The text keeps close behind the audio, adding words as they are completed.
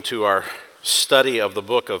To our study of the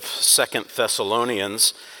book of 2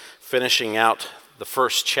 Thessalonians, finishing out the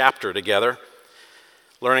first chapter together,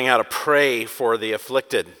 learning how to pray for the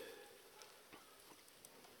afflicted.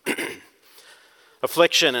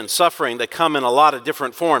 Affliction and suffering, they come in a lot of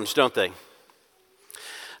different forms, don't they?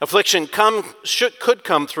 Affliction could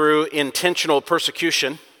come through intentional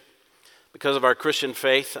persecution because of our Christian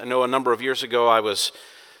faith. I know a number of years ago I was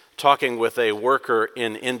talking with a worker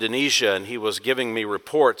in Indonesia, and he was giving me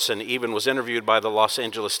reports and even was interviewed by the Los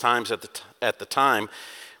Angeles Times at the time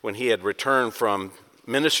when he had returned from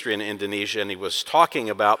ministry in Indonesia, and he was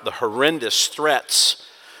talking about the horrendous threats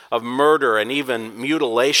of murder and even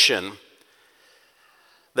mutilation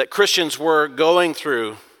that Christians were going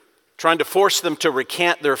through, trying to force them to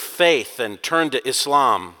recant their faith and turn to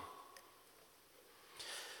Islam.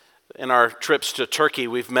 In our trips to Turkey,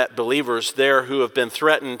 we've met believers there who have been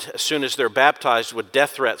threatened as soon as they're baptized with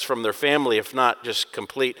death threats from their family, if not just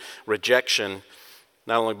complete rejection,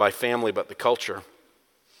 not only by family but the culture.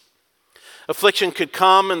 Affliction could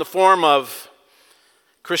come in the form of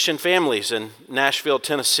Christian families in Nashville,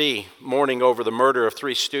 Tennessee, mourning over the murder of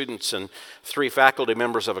 3 students and 3 faculty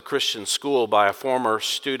members of a Christian school by a former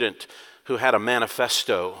student who had a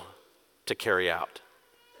manifesto to carry out.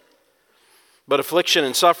 But affliction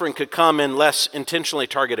and suffering could come in less intentionally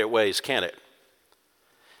targeted ways, can't it?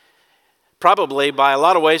 Probably by a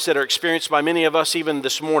lot of ways that are experienced by many of us even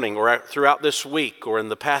this morning or throughout this week or in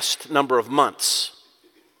the past number of months.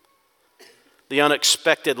 The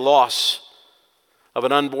unexpected loss of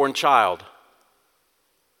an unborn child.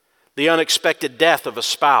 The unexpected death of a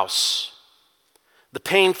spouse. The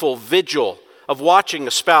painful vigil of watching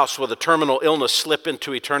a spouse with a terminal illness slip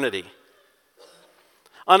into eternity.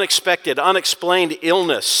 Unexpected, unexplained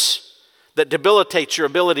illness that debilitates your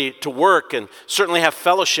ability to work and certainly have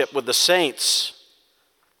fellowship with the saints.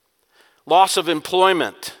 Loss of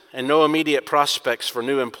employment and no immediate prospects for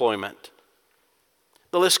new employment.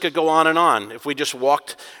 The list could go on and on. If we just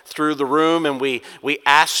walked through the room and we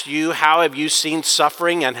asked you, how have you seen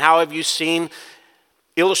suffering and how have you seen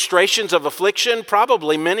illustrations of affliction?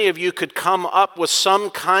 Probably many of you could come up with some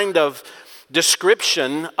kind of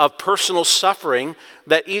description of personal suffering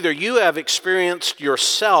that either you have experienced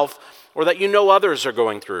yourself or that you know others are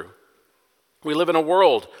going through. We live in a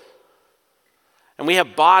world and we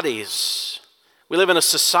have bodies. We live in a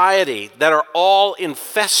society that are all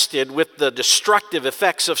infested with the destructive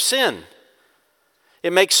effects of sin.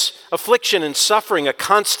 It makes affliction and suffering a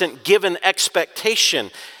constant given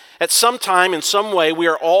expectation. At some time, in some way, we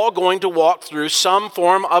are all going to walk through some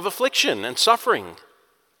form of affliction and suffering.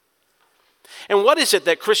 And what is it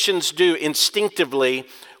that Christians do instinctively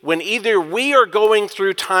when either we are going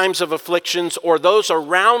through times of afflictions or those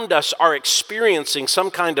around us are experiencing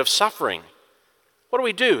some kind of suffering? What do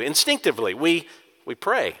we do? Instinctively, we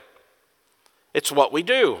pray. It's what we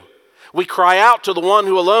do. We cry out to the one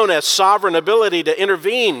who alone has sovereign ability to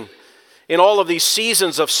intervene in all of these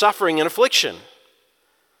seasons of suffering and affliction.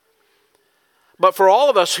 But for all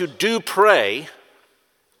of us who do pray,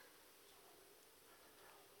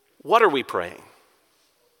 what are we praying?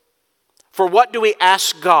 For what do we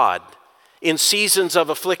ask God in seasons of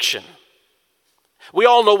affliction? We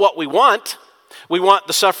all know what we want. We want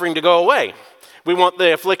the suffering to go away. We want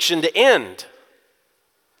the affliction to end.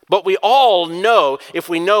 But we all know, if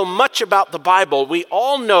we know much about the Bible, we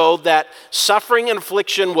all know that suffering and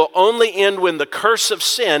affliction will only end when the curse of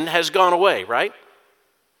sin has gone away, right?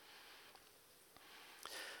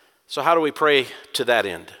 So how do we pray to that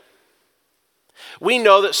end? We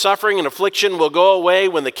know that suffering and affliction will go away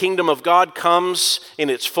when the kingdom of God comes in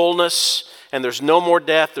its fullness and there's no more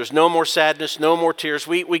death, there's no more sadness, no more tears.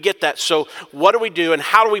 We get that. So what do we do and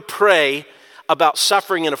how do we pray about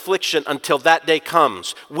suffering and affliction until that day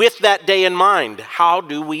comes? With that day in mind, how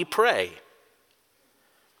do we pray?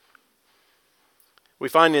 We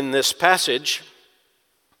find in this passage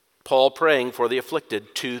Paul praying for the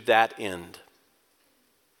afflicted to that end.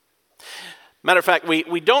 Matter of fact,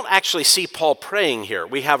 we don't actually see Paul praying here.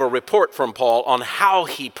 We have a report from Paul on how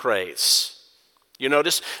he prays. You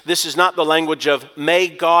notice, this is not the language of, may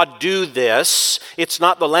God do this. It's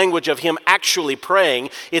not the language of him actually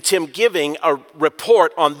praying. It's him giving a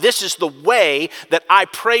report on, this is the way that I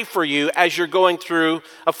pray for you as you're going through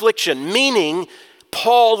affliction. Meaning,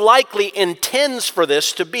 Paul likely intends for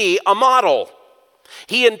this to be a model.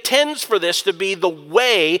 He intends for this to be the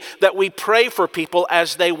way that we pray for people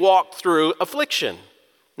as they walk through affliction.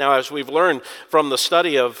 Now, as we've learned from the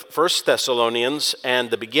study of 1 Thessalonians and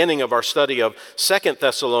the beginning of our study of 2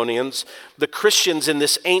 Thessalonians, the Christians in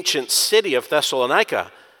this ancient city of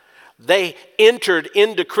Thessalonica, They entered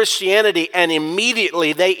into Christianity, and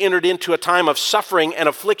immediately they entered into a time of suffering and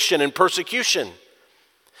affliction and persecution.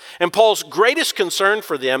 And Paul's greatest concern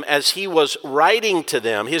for them as he was writing to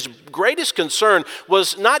them, his greatest concern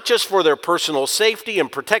was not just for their personal safety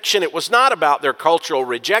and protection. It was not about their cultural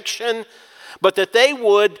rejection, but that they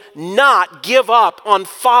would not give up on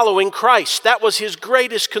following Christ. That was his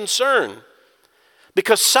greatest concern.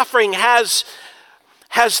 Because suffering has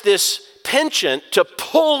this penchant to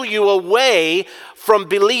pull you away from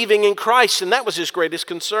believing in Christ, and that was his greatest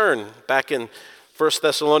concern. Back in 1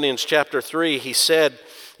 Thessalonians chapter 3, he said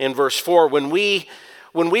in verse 4, when we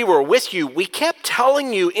were with you, we kept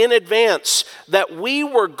telling you in advance that we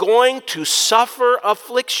were going to suffer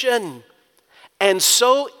affliction, and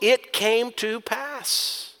so it came to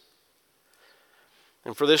pass.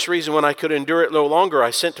 And for this reason, when I could endure it no longer,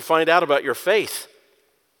 I sent to find out about your faith.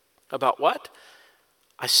 About what?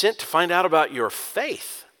 I sent to find out about your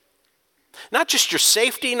faith. Not just your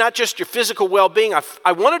safety, not just your physical well-being.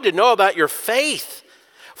 I wanted to know about your faith,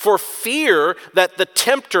 for fear that the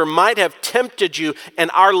tempter might have tempted you and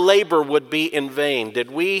our labor would be in vain. Did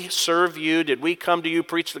we serve you? Did we come to you,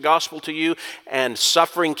 preach the gospel to you, and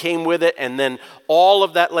suffering came with it, and then all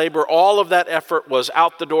of that labor, all of that effort was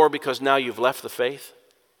out the door because now you've left the faith?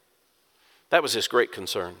 That was his great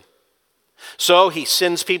concern. So he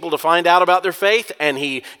sends people to find out about their faith, and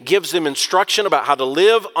he gives them instruction about how to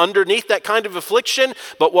live underneath that kind of affliction.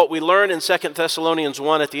 But what we learn in 2 Thessalonians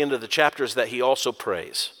 1 at the end of the chapter is that he also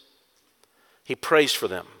prays. He prays for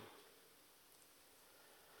them.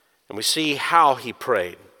 And we see how he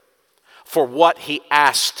prayed, for what he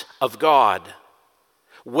asked of God,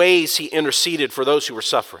 ways he interceded for those who were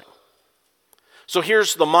suffering. So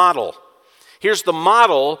here's the model. Here's the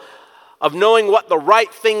model of knowing what the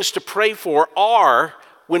right things to pray for are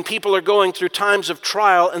when people are going through times of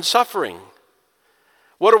trial and suffering.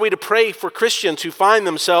 What are we to pray for Christians who find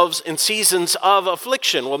themselves in seasons of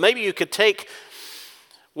affliction? Well, maybe you could take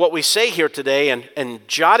what we say here today and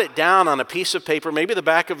jot it down on a piece of paper, maybe the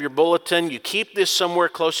back of your bulletin. You keep this somewhere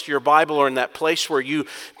close to your Bible or in that place where you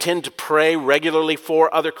tend to pray regularly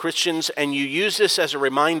for other Christians, and you use this as a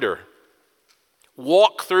reminder.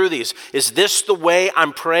 Walk through these. Is this the way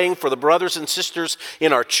I'm praying for the brothers and sisters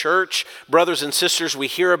in our church? Brothers and sisters we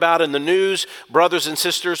hear about in the news. Brothers and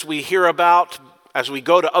sisters we hear about as we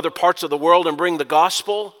go to other parts of the world and bring the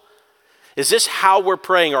gospel. Is this how we're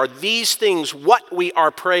praying? Are these things what we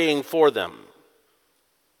are praying for them?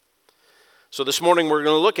 So this morning we're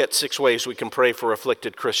going to look at 6 ways we can pray for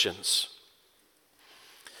afflicted Christians.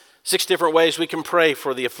 6 different ways we can pray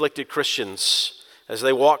for the afflicted Christians as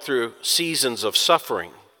they walk through seasons of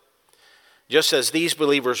suffering. Just as these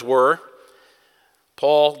believers were,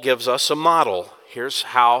 Paul gives us a model. Here's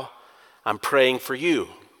how I'm praying for you.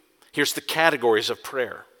 Here's the categories of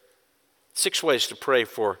prayer. 6 ways to pray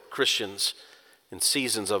for Christians in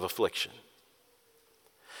seasons of affliction.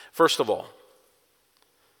 First of all,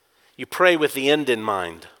 you pray with the end in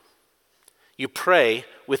mind. You pray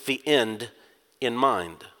with the end in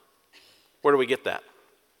mind. Where do we get that?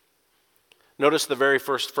 Notice the very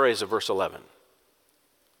first phrase of verse 11.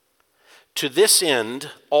 To this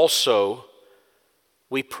end also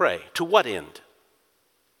we pray. To what end?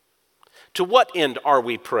 To what end are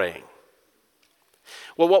we praying?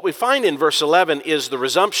 Well, what we find in verse 11 is the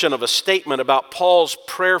resumption of a statement about Paul's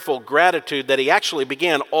prayerful gratitude that he actually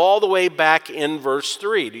began all the way back in verse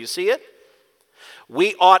 3. Do you see it?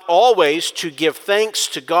 We ought always to give thanks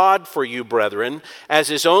to God for you, brethren, as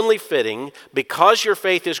is only fitting, because your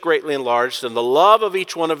faith is greatly enlarged, and the love of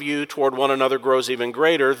each one of you toward one another grows even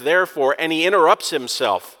greater. Therefore, and he interrupts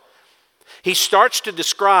himself. He starts to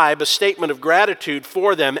describe a statement of gratitude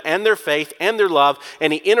for them and their faith and their love,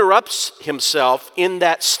 and he interrupts himself in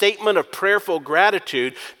that statement of prayerful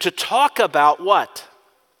gratitude to talk about what?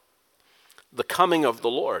 The coming of the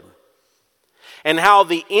Lord. And how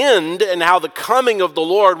the end and how the coming of the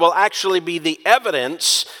Lord will actually be the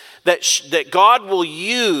evidence that God will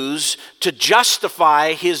use to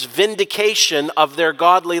justify his vindication of their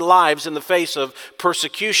godly lives in the face of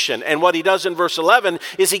persecution. And what he does in verse 11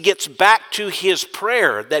 is he gets back to his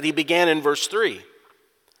prayer that he began in verse 3.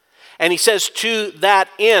 And he says, to that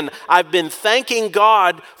end, I've been thanking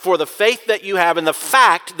God for the faith that you have and the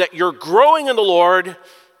fact that you're growing in the Lord,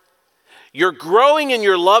 you're growing in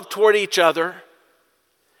your love toward each other.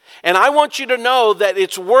 And I want you to know that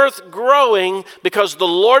it's worth growing because the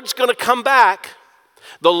Lord's going to come back.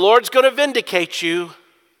 The Lord's going to vindicate you.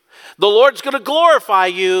 The Lord's going to glorify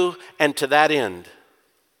you. And to that end,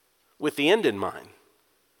 with the end in mind,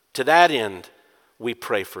 to that end, we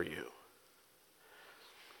pray for you.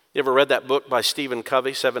 You ever read that book by Stephen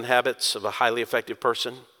Covey, 7 Habits of a Highly Effective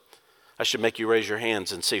Person? I should make you raise your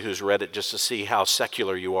hands and see who's read it just to see how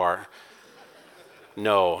secular you are.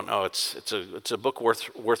 No, it's a book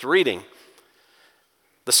worth reading.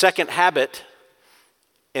 The second habit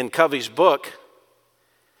in Covey's book,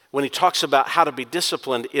 when he talks about how to be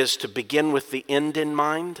disciplined, is to begin with the end in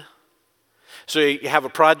mind. So you have a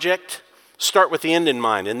project, start with the end in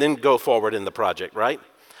mind, and then go forward in the project, right?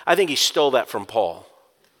 I think he stole that from Paul.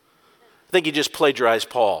 I think he just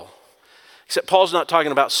plagiarized Paul. Except Paul's not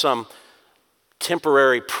talking about some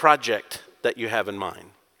temporary project that you have in mind.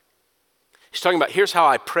 He's talking about, here's how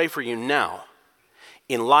I pray for you now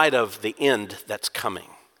in light of the end that's coming.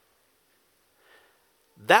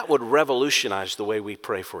 That would revolutionize the way we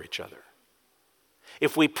pray for each other.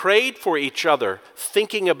 If we prayed for each other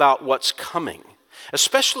thinking about what's coming,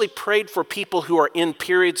 especially prayed for people who are in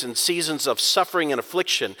periods and seasons of suffering and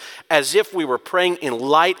affliction, as if we were praying in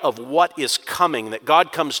light of what is coming, that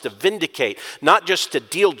God comes to vindicate, not just to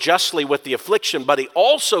deal justly with the affliction, but he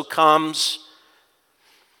also comes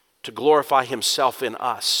to glorify himself in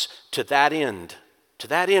us. To that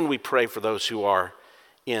end we pray for those who are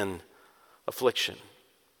in affliction.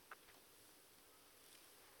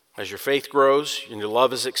 As your faith grows and your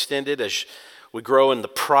love is extended, as we grow in the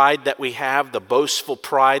pride that we have, the boastful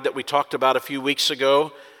pride that we talked about a few weeks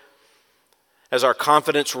ago, as our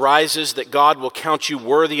confidence rises that God will count you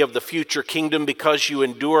worthy of the future kingdom because you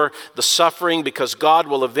endure the suffering, because God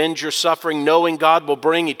will avenge your suffering, knowing God will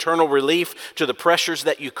bring eternal relief to the pressures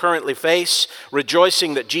that you currently face,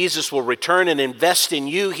 rejoicing that Jesus will return and invest in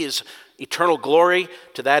you his eternal glory.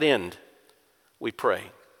 To that end, we pray.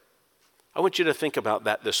 I want you to think about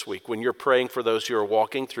that this week when you're praying for those who are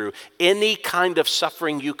walking through any kind of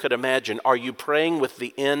suffering you could imagine. Are you praying with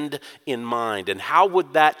the end in mind? And how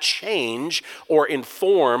would that change or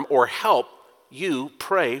inform or help you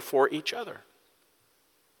pray for each other?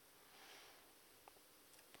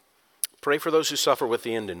 Pray for those who suffer with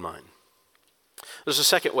the end in mind. There's a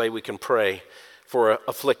second way we can pray for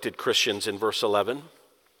afflicted Christians in verse 11.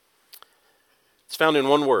 It's found in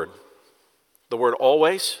one word, the word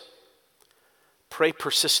always. Pray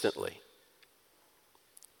persistently.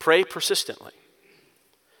 Pray persistently.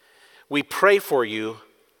 We pray for you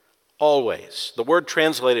always. The word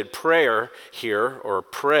translated prayer here, or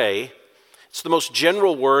pray, it's the most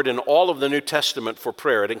general word in all of the New Testament for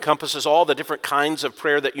prayer. It encompasses all the different kinds of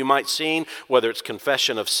prayer that you might see, whether it's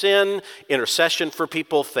confession of sin, intercession for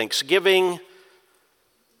people, thanksgiving.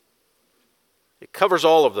 It covers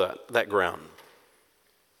all of that ground.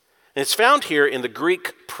 And it's found here in the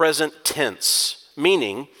Greek present tense.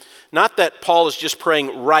 Meaning, not that Paul is just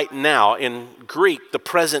praying right now. In Greek, the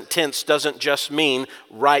present tense doesn't just mean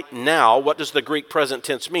right now. What does the Greek present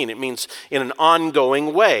tense mean? It means in an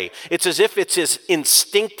ongoing way. It's as if it's his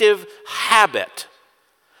instinctive habit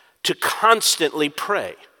to constantly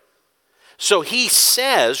pray. So he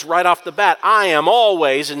says right off the bat, I am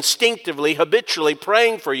always instinctively, habitually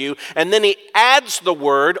praying for you. And then he adds the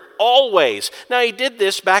word always. Now he did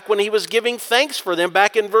this back when he was giving thanks for them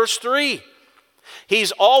back in verse 3.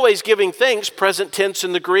 He's always giving thanks, present tense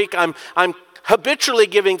in the Greek. I'm habitually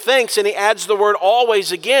giving thanks, and he adds the word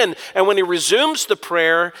always again. And when he resumes the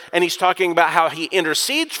prayer, and he's talking about how he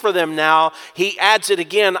intercedes for them now, he adds it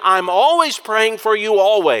again. I'm always praying for you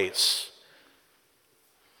always.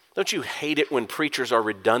 Don't you hate it when preachers are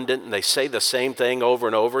redundant and they say the same thing over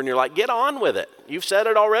and over, and you're like, get on with it. You've said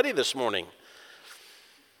it already this morning.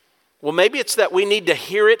 Well, maybe it's that we need to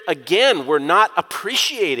hear it again. We're not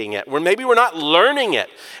appreciating it. Maybe we're not learning it.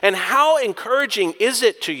 And how encouraging is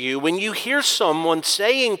it to you when you hear someone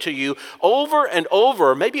saying to you over and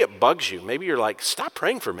over, maybe it bugs you. Maybe you're like, stop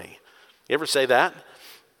praying for me. You ever say that?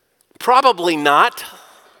 Probably not.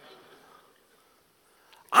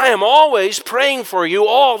 I am always praying for you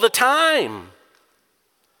all the time.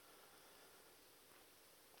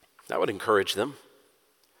 That would encourage them.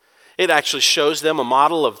 It actually shows them a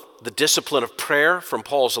model of the discipline of prayer from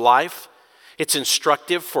Paul's life. It's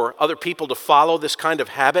instructive for other people to follow this kind of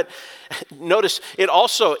habit. Notice it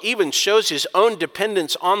also even shows his own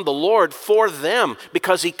dependence on the Lord for them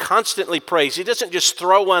because he constantly prays. He doesn't just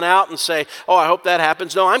throw one out and say, oh, I hope that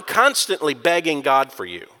happens. No, I'm constantly begging God for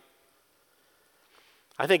you.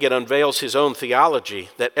 I think it unveils his own theology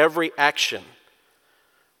that every action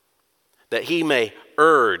that he may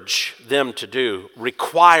urge them to do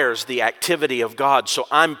requires the activity of God. So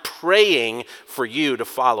I'm praying for you to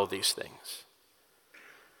follow these things.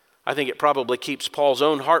 I think it probably keeps Paul's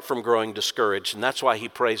own heart from growing discouraged, and that's why he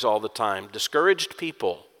prays all the time. Discouraged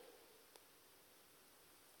people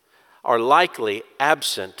are likely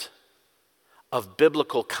absent of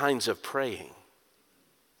biblical kinds of praying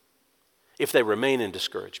if they remain in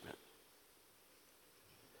discouragement.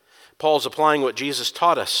 Paul's applying what Jesus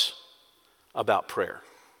taught us about prayer.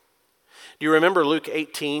 Do you remember Luke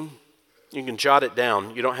 18? You can jot it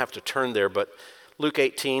down. You don't have to turn there, but Luke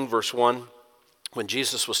 18, verse 1, when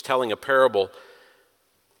Jesus was telling a parable,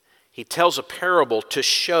 he tells a parable to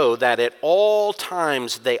show that at all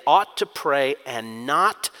times they ought to pray and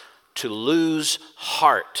not to lose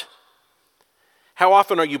heart. How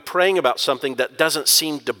often are you praying about something that doesn't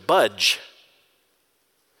seem to budge?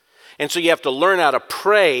 And so you have to learn how to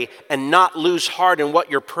pray and not lose heart in what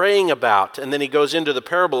you're praying about. And then he goes into the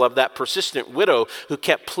parable of that persistent widow who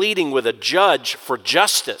kept pleading with a judge for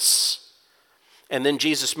justice. And then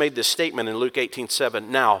Jesus made this statement in Luke 18:7.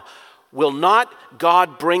 Now, will not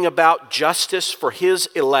God bring about justice for his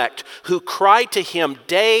elect who cry to him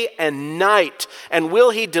day and night? And will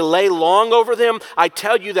he delay long over them? I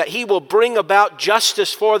tell you that he will bring about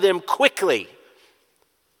justice for them quickly.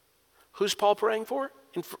 Who's Paul praying for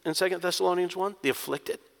in 2 Thessalonians 1? The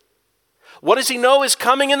afflicted. What does he know is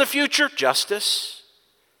coming in the future? Justice.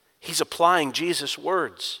 He's applying Jesus'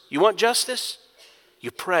 words. You want justice?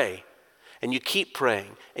 You pray. And you keep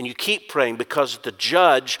praying, and you keep praying because the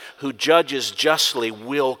judge who judges justly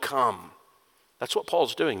will come. That's what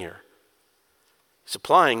Paul's doing here. He's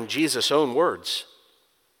applying Jesus' own words.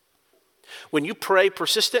 When you pray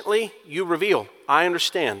persistently, you reveal, I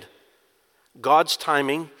understand God's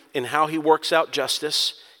timing in how he works out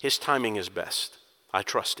justice. His timing is best. I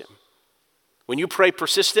trust him. When you pray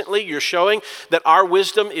persistently, you're showing that our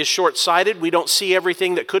wisdom is short-sighted. We don't see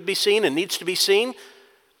everything that could be seen and needs to be seen.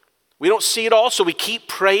 We don't see it all, so we keep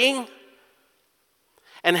praying.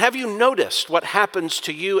 And have you noticed what happens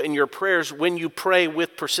to you and your prayers when you pray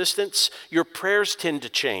with persistence? Your prayers tend to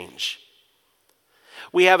change.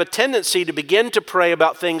 We have a tendency to begin to pray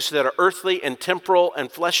about things that are earthly and temporal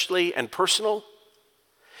and fleshly and personal.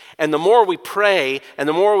 And the more we pray, and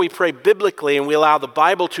the more we pray biblically, and we allow the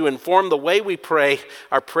Bible to inform the way we pray,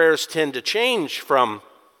 our prayers tend to change from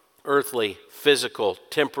earthly, physical,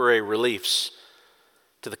 temporary reliefs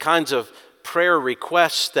to the kinds of prayer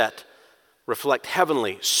requests that reflect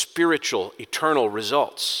heavenly, spiritual, eternal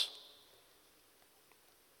results.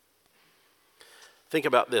 Think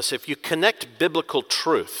about this. If you connect biblical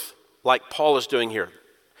truth, like Paul is doing here,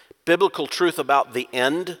 biblical truth about the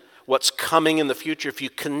end, what's coming in the future, if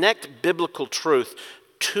you connect biblical truth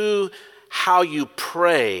to how you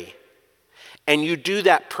pray, and you do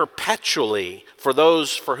that perpetually for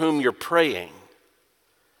those for whom you're praying,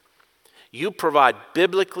 you provide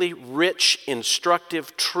biblically rich,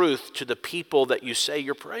 instructive truth to the people that you say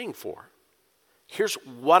you're praying for. Here's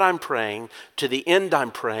what I'm praying, to the end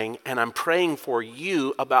I'm praying, and I'm praying for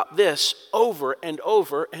you about this over and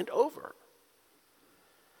over and over.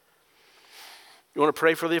 You want to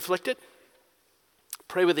pray for the afflicted?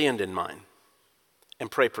 Pray with the end in mind, and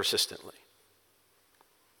pray persistently.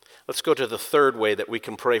 Let's go to the third way that we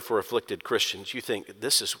can pray for afflicted Christians. You think,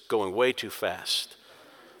 this is going way too fast.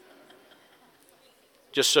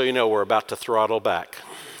 Just so you know, we're about to throttle back,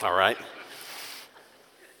 all right?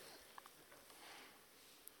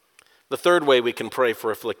 The third way we can pray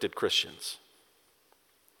for afflicted Christians.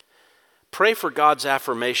 Pray for God's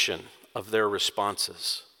affirmation of their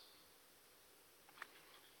responses.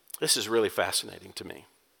 This is really fascinating to me.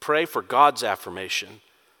 Pray for God's affirmation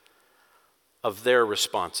of their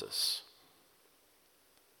responses.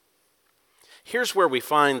 Here's where we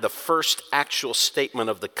find the first actual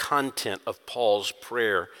statement of the content of Paul's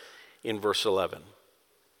prayer in verse 11.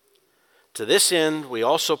 To this end, we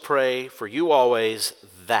also pray for you always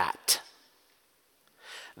that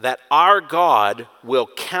our God will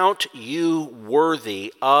count you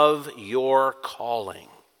worthy of your calling.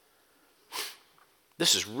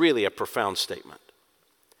 This is really a profound statement.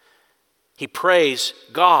 He prays,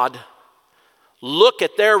 God, look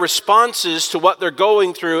at their responses to what they're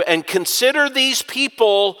going through and consider these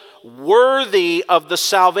people worthy of the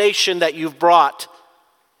salvation that you've brought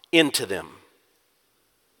into them.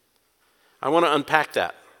 I want to unpack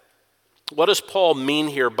that. What does Paul mean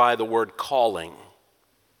here by the word calling?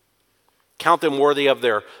 Count them worthy of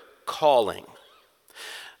their calling.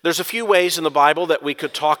 There's a few ways in the Bible that we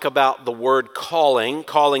could talk about the word calling.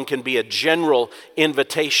 Calling can be a general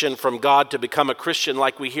invitation from God to become a Christian,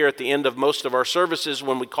 like we hear at the end of most of our services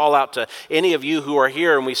when we call out to any of you who are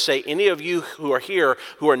here and we say, any of you who are here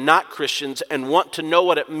who are not Christians and want to know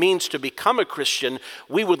what it means to become a Christian,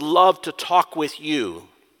 we would love to talk with you.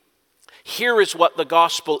 Here is what the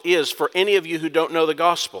gospel is for any of you who don't know the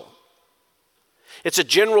gospel. It's a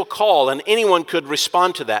general call, and anyone could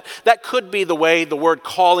respond to that. That could be the way the word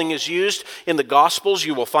calling is used in the Gospels.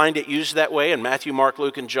 You will find it used that way in Matthew, Mark,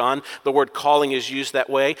 Luke, and John. The word calling is used that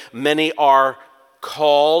way. Many are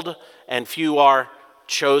called, and few are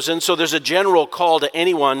chosen, so there's a general call to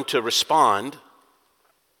anyone to respond.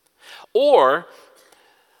 Or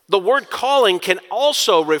the word calling can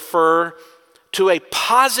also refer to a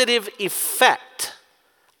positive effect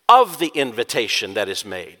of the invitation that is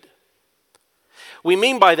made. We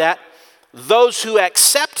mean by that those who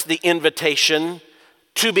accept the invitation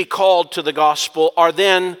to be called to the gospel are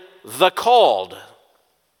then the called.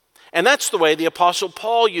 And that's the way the Apostle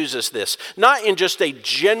Paul uses this. Not in just a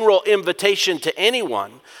general invitation to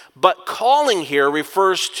anyone, but calling here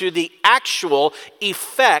refers to the actual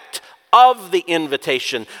effect of the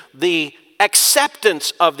invitation, the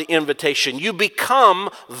acceptance of the invitation. You become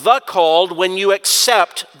the called when you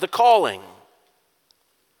accept the calling.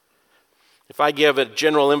 If I give a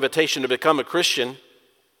general invitation to become a Christian,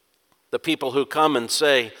 the people who come and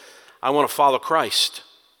say, I want to follow Christ,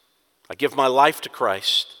 I give my life to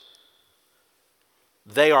Christ,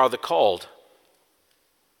 they are the called.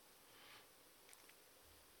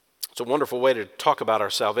 It's a wonderful way to talk about our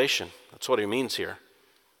salvation. That's what he means here.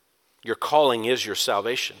 Your calling is your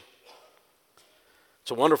salvation.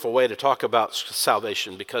 It's a wonderful way to talk about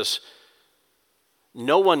salvation because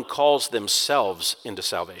no one calls themselves into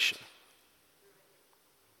salvation.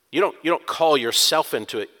 You don't call yourself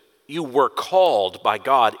into it. You were called by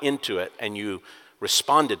God into it and you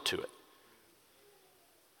responded to it.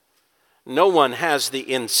 No one has the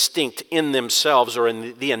instinct in themselves or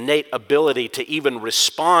in the innate ability to even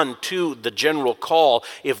respond to the general call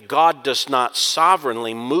if God does not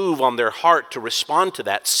sovereignly move on their heart to respond to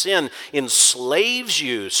that. Sin enslaves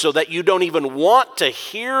you so that you don't even want to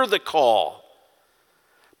hear the call.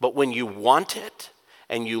 But when you want it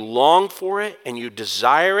and you long for it and you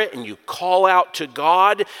desire it and you call out to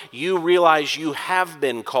God, you realize you have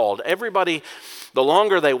been called. Everybody, the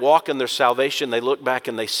longer they walk in their salvation, they look back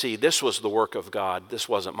and they see, this was the work of God. This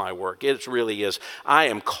wasn't my work. It really is. I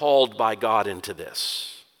am called by God into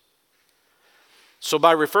this. So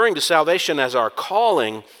by referring to salvation as our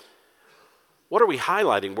calling, what are we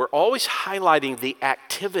highlighting? We're always highlighting the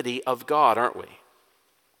activity of God, aren't we?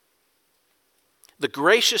 The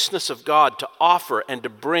graciousness of God to offer and to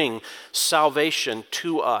bring salvation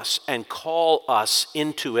to us and call us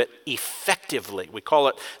into it effectively. We call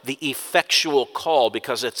it the effectual call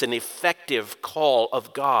because it's an effective call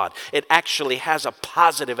of God. It actually has a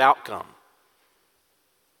positive outcome.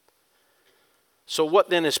 So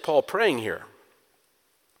what then is Paul praying here?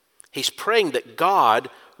 He's praying that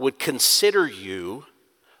God would consider you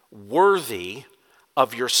worthy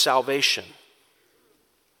of your salvation.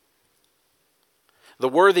 The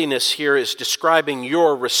worthiness here is describing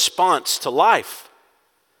your response to life,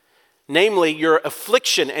 namely your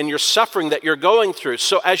affliction and your suffering that you're going through.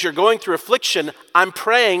 So as you're going through affliction, I'm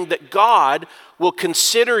praying that God will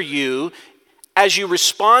consider you, as you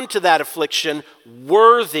respond to that affliction,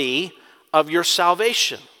 worthy of your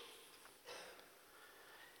salvation.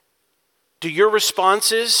 Do your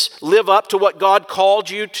responses live up to what God called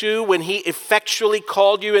you to when He effectually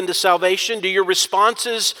called you into salvation? Do your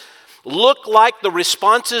responses look like the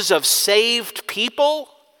responses of saved people?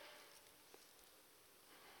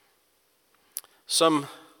 Some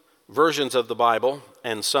versions of the Bible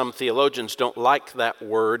and some theologians don't like that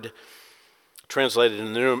word translated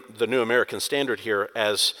in the New American Standard here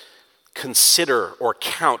as consider or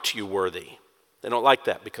count you worthy. They don't like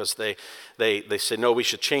that because they say, no, we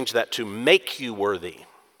should change that to make you worthy.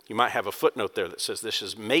 You might have a footnote there that says this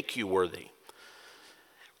is make you worthy.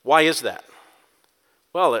 Why is that?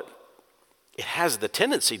 Well, it has the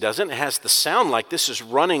tendency, doesn't it? It has the sound like this is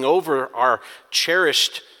running over our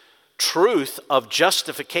cherished truth of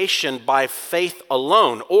justification by faith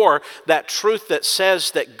alone, or that truth that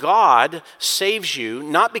says that God saves you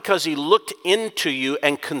not because He looked into you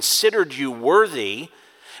and considered you worthy,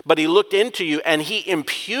 but He looked into you and He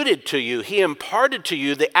imputed to you, He imparted to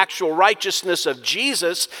you the actual righteousness of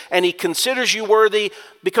Jesus, and He considers you worthy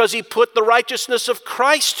because He put the righteousness of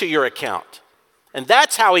Christ to your account. And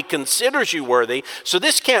that's how He considers you worthy. So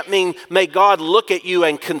this can't mean may God look at you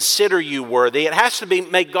and consider you worthy. It has to be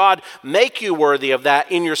may God make you worthy of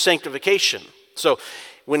that in your sanctification. So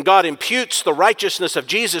when God imputes the righteousness of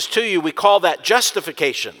Jesus to you, we call that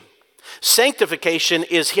justification. Sanctification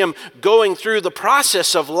is Him going through the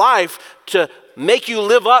process of life to make you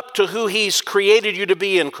live up to who He's created you to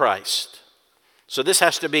be in Christ. So this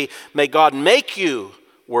has to be may God make you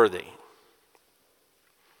worthy.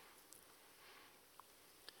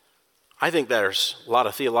 I think there's a lot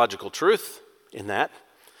of theological truth in that.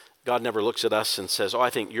 God never looks at us and says,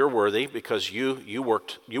 I think you're worthy because you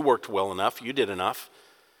worked well enough, you did enough.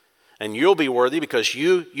 And you'll be worthy because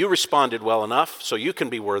you responded well enough, so you can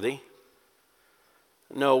be worthy.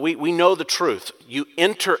 No, we know the truth. You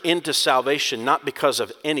enter into salvation not because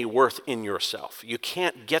of any worth in yourself. You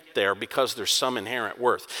can't get there because there's some inherent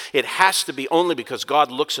worth. It has to be only because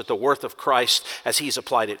God looks at the worth of Christ as he's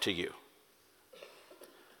applied it to you.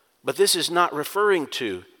 But this is not referring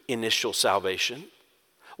to initial salvation.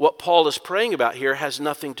 What Paul is praying about here has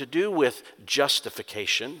nothing to do with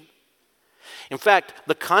justification. In fact,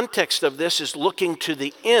 the context of this is looking to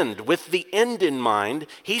the end. With the end in mind,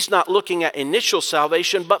 he's not looking at initial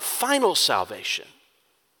salvation, but final salvation.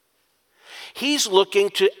 He's looking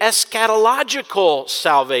to eschatological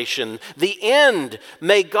salvation, the end.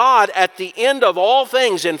 May God, at the end of all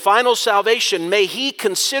things in final salvation, may he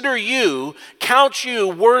consider you, count you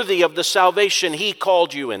worthy of the salvation he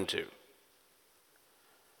called you into.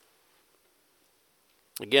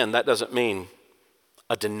 Again, that doesn't mean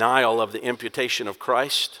a denial of the imputation of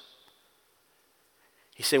Christ.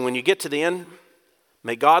 He's saying when you get to the end,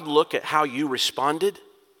 may God look at how you responded,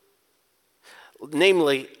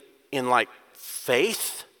 namely in like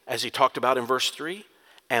faith, as he talked about in verse 3,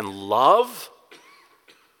 and love,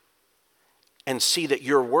 and see that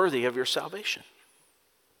you're worthy of your salvation.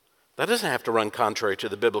 That doesn't have to run contrary to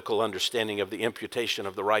the biblical understanding of the imputation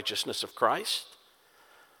of the righteousness of Christ.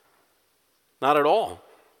 Not at all.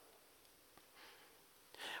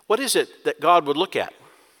 What is it that God would look at?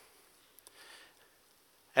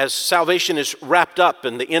 As salvation is wrapped up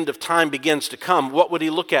and the end of time begins to come, what would he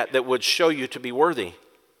look at that would show you to be worthy?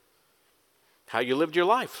 How you lived your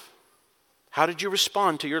life. How did you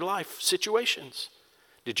respond to your life situations?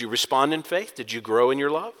 Did you respond in faith? Did you grow in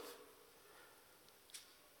your love?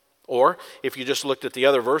 Or if you just looked at the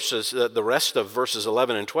other verses, the rest of verses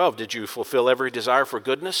 11 and 12, did you fulfill every desire for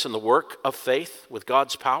goodness and the work of faith with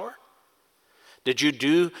God's power? Did you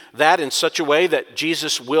do that in such a way that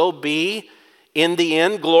Jesus will be, in the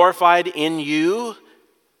end, glorified in you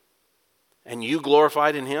and you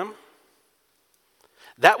glorified in him?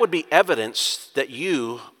 That would be evidence that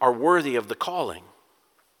you are worthy of the calling.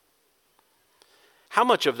 How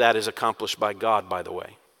much of that is accomplished by God, by the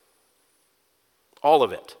way? All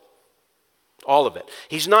of it. All of it.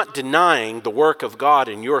 He's not denying the work of God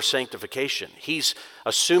in your sanctification. He's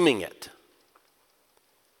assuming it.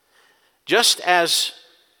 Just as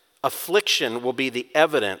affliction will be the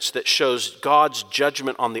evidence that shows God's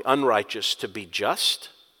judgment on the unrighteous to be just,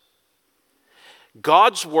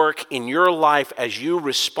 God's work in your life as you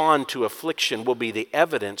respond to affliction will be the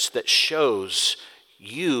evidence that shows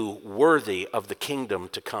you worthy of the kingdom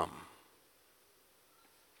to come.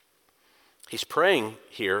 He's praying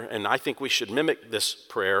here, and I think we should mimic this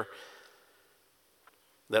prayer,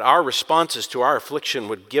 that our responses to our affliction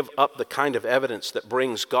would give up the kind of evidence that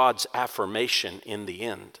brings God's affirmation in the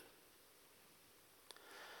end.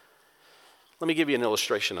 Let me give you an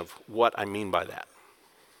illustration of what I mean by that.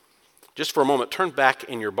 Just for a moment, turn back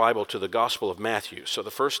in your Bible to the Gospel of Matthew. So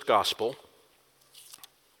the first Gospel,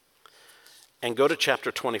 and go to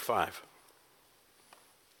chapter 25.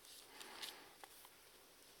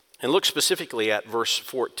 And look specifically at verse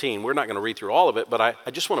 14. We're not going to read through all of it, but I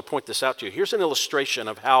just want to point this out to you. Here's an illustration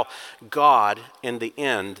of how God, in the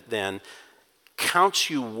end, then,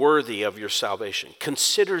 counts you worthy of your salvation,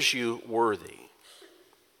 considers you worthy.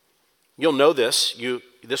 You'll know this.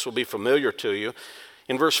 This will be familiar to you.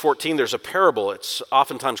 In verse 14, there's a parable. It's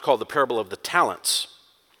oftentimes called the parable of the talents.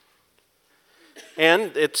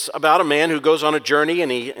 And it's about a man who goes on a journey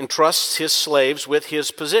and he entrusts his slaves with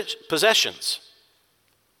his possessions.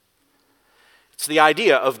 It's the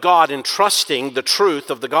idea of God entrusting the truth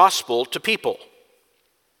of the gospel to people.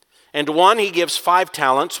 And to one he gives 5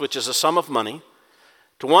 talents, which is a sum of money.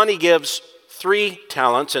 To one he gives 3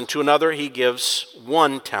 talents, and to another he gives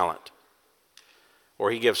 1 talent. Or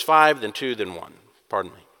he gives 5, then 2, then 1.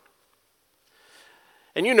 Pardon me.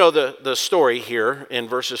 And you know the story here in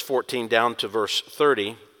verses 14 down to verse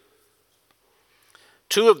 30.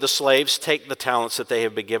 2 of the slaves take the talents that they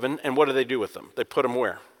have been given, and what do they do with them? They put them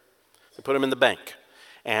where? They put them in the bank,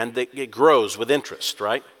 and it grows with interest,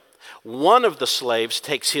 right? One of the slaves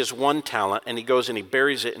takes his 1 talent, and he goes and he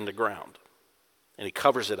buries it in the ground, and he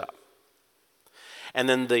covers it up. And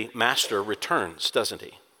then the master returns, doesn't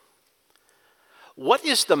he? What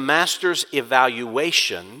is the master's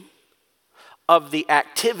evaluation of the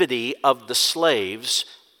activity of the slaves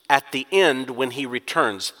at the end when he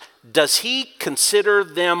returns? Does he consider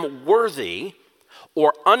them worthy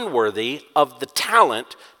or unworthy of the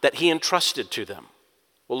talent that he entrusted to them?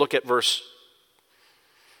 We'll look at verse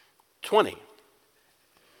 20.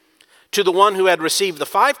 To the one who had received the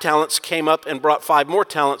 5 talents came up and brought 5 more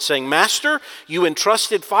talents, saying, Master, you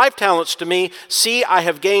entrusted 5 talents to me. See, I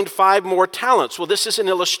have gained 5 more talents. Well, this is an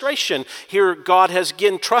illustration. Here, God has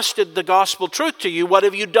again trusted the gospel truth to you. What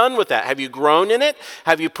have you done with that? Have you grown in it?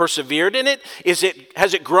 Have you persevered in it?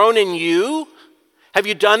 Has it grown in you? Have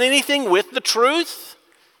you done anything with the truth?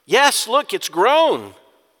 Yes, look, it's grown.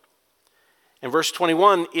 And verse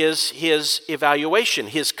 21 is his evaluation,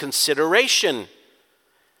 his consideration.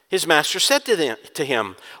 His master said to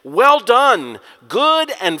him, Well done,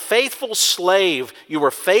 good and faithful slave. You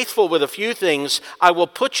were faithful with a few things. I will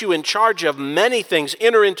put you in charge of many things.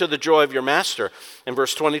 Enter into the joy of your master. And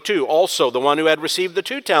verse 22, also the one who had received the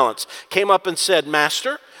 2 talents came up and said,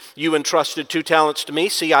 Master, you entrusted 2 talents to me.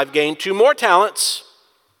 See, I've gained 2 more talents.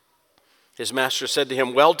 His master said to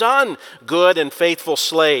him, Well done, good and faithful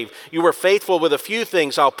slave. You were faithful with a few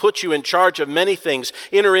things. I'll put you in charge of many things.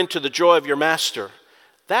 Enter into the joy of your master.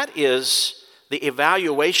 That is the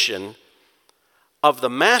evaluation of the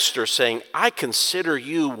master saying, I consider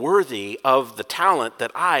you worthy of the talent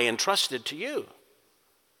that I entrusted to you.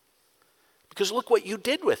 Because look what you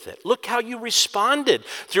did with it. Look how you responded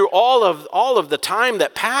through all of the time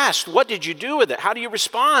that passed. What did you do with it? How do you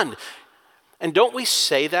respond? And don't we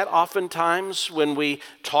say that oftentimes when we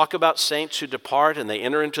talk about saints who depart and they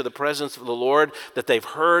enter into the presence of the Lord, that they've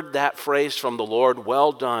heard that phrase from the Lord,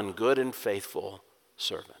 well done, good and faithful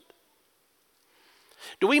servant.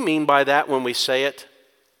 Do we mean by that when we say it?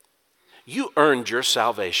 You earned your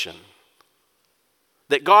salvation.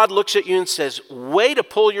 That God looks at you and says, way to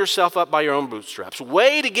pull yourself up by your own bootstraps,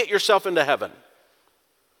 way to get yourself into heaven.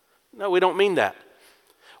 No, we don't mean that.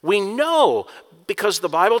 We know because the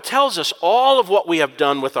Bible tells us all of what we have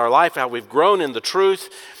done with our life, how we've grown in the truth,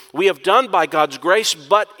 we have done by God's grace,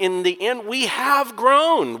 but in the end, we have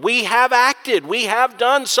grown. We have acted. We have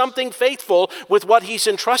done something faithful with what He's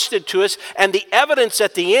entrusted to us. And the evidence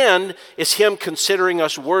at the end is Him considering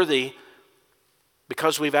us worthy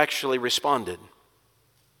because we've actually responded.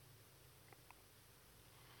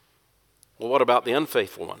 Well, what about the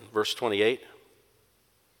unfaithful one? Verse 28.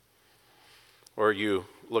 Or you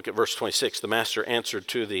look at verse 26. The master answered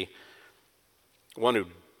to the one who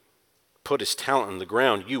put his talent in the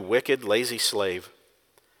ground, You wicked, lazy slave.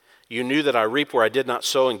 You knew that I reap where I did not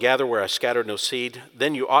sow and gather where I scattered no seed.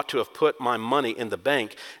 Then you ought to have put my money in the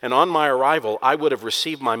bank, and on my arrival I would have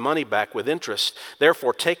received my money back with interest.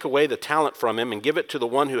 Therefore take away the talent from him and give it to the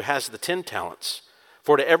one who has the 10 talents.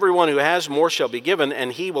 For to everyone who has more shall be given,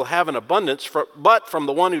 and he will have an abundance. But from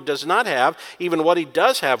the one who does not have, even what he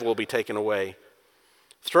does have will be taken away.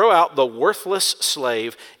 Throw out the worthless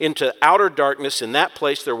slave into outer darkness. In that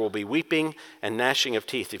place there will be weeping and gnashing of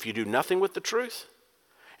teeth. If you do nothing with the truth,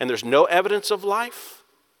 and there's no evidence of life,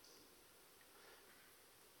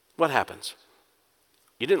 what happens?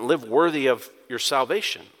 You didn't live worthy of your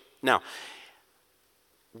salvation. Now,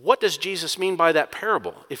 what does Jesus mean by that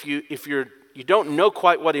parable? If you don't know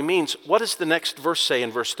quite what he means, what does the next verse say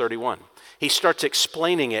in verse 31? He starts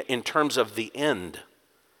explaining it in terms of the end.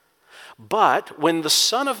 But when the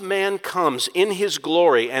Son of Man comes in his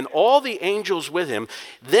glory and all the angels with him,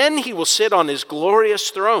 then he will sit on his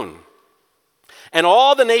glorious throne. And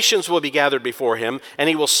all the nations will be gathered before him, and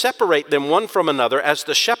he will separate them one from another as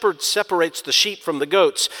the shepherd separates the sheep from the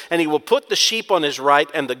goats. And he will put the sheep on his right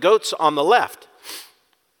and the goats on the left.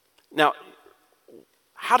 Now,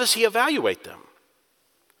 how does he evaluate them?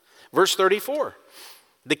 Verse 34,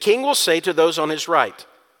 the king will say to those on his right,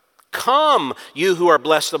 Come, you who are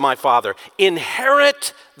blessed of my Father,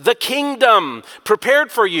 inherit the kingdom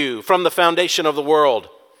prepared for you from the foundation of the world.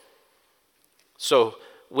 So,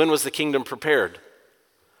 when was the kingdom prepared?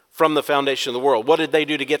 From the foundation of the world. What did they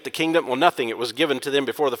do to get the kingdom? Well, nothing. It was given to them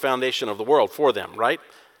before the foundation of the world for them, right?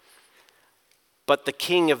 But the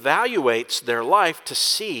king evaluates their life to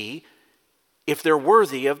see if they're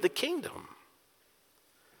worthy of the kingdom.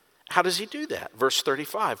 How does he do that? Verse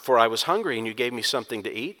 35, For I was hungry and you gave me something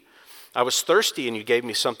to eat. I was thirsty and you gave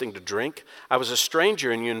me something to drink. I was a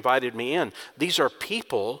stranger and you invited me in. These are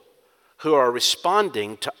people who are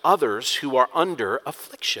responding to others who are under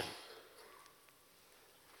affliction.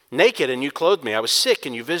 Naked and you clothed me. I was sick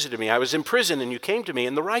and you visited me. I was in prison and you came to me.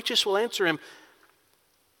 And the righteous will answer him,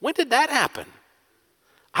 When did that happen?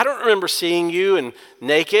 I don't remember seeing you and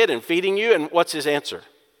naked and feeding you. And what's his answer?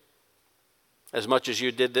 As much as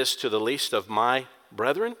you did this to the least of my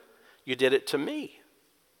brethren, you did it to me.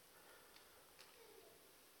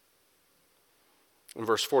 And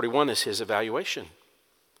verse 41 is his evaluation.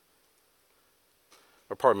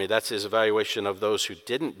 Or pardon me, that's his evaluation of those who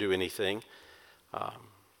didn't do anything.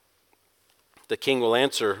 The king will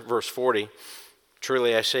answer, verse 40,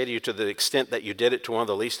 Truly I say to you, to the extent that you did it to one of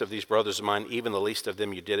the least of these brothers of mine, even the least of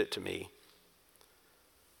them you did it to me.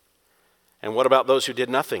 And what about those who did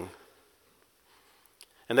nothing?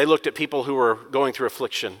 And they looked at people who were going through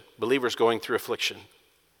affliction, believers going through affliction,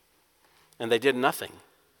 and they did nothing.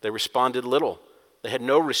 They responded little. They had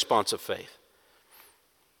no response of faith.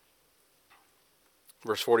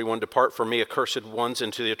 Verse 41, depart from me, accursed ones,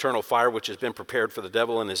 into the eternal fire which has been prepared for the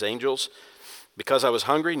devil and his angels. Because I was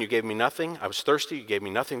hungry and you gave me nothing. I was thirsty, you gave me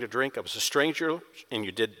nothing to drink. I was a stranger and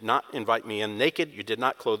you did not invite me in. Naked, you did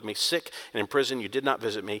not clothe me. Sick and in prison, you did not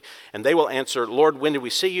visit me. And they will answer, Lord, when did we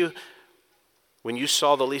see you? When you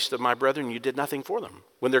saw the least of my brethren, you did nothing for them.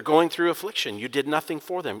 When they're going through affliction, you did nothing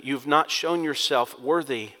for them. You've not shown yourself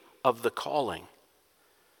worthy of the calling.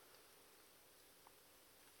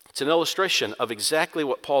 It's an illustration of exactly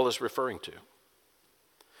what Paul is referring to.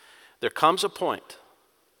 There comes a point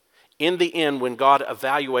in the end when God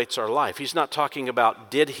evaluates our life. He's not talking about,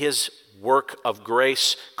 did his work of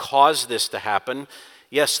grace cause this to happen?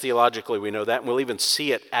 Yes, theologically we know that, and we'll even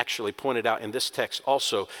see it actually pointed out in this text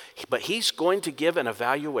also. But he's going to give an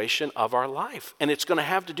evaluation of our life, and it's going to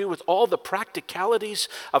have to do with all the practicalities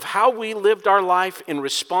of how we lived our life in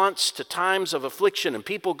response to times of affliction and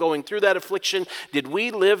people going through that affliction. Did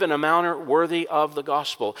we live in a manner worthy of the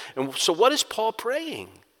gospel? And so what is Paul praying?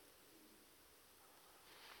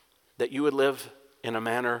 That you would live in a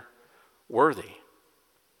manner worthy.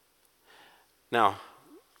 Now,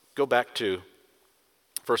 go back to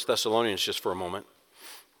 1 Thessalonians just for a moment.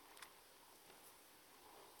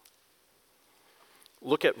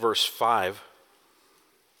 Look at verse 5,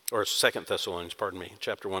 or 2 Thessalonians, pardon me,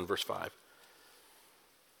 chapter 1, verse 5.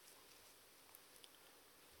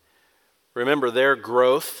 Remember, their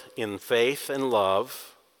growth in faith and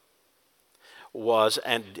love was,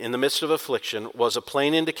 and in the midst of affliction, was a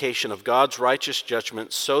plain indication of God's righteous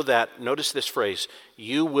judgment, so that, notice this phrase,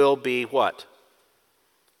 you will be what?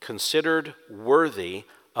 Considered worthy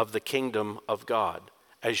of the kingdom of God.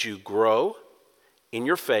 As you grow in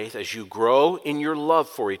your faith, as you grow in your love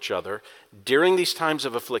for each other during these times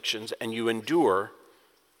of afflictions, and you endure,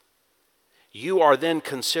 you are then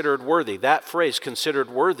considered worthy. That phrase, considered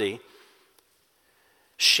worthy,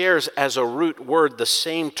 shares as a root word the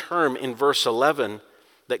same term in verse 11,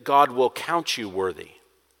 that God will count you worthy.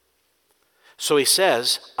 So he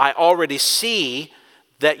says, I already see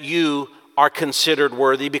that you are considered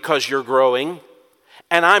worthy because you're growing,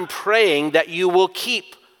 and I'm praying that you will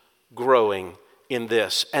keep growing in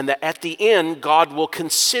this, and that at the end, God will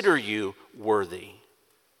consider you worthy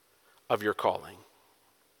of your calling.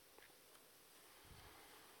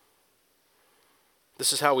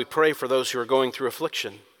 This is how we pray for those who are going through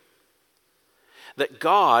affliction. That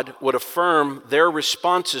God would affirm their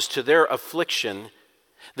responses to their affliction,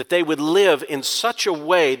 that they would live in such a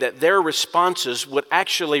way that their responses would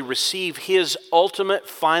actually receive his ultimate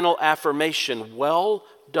final affirmation. Well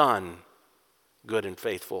done, good and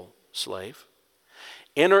faithful slave.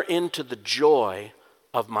 Enter into the joy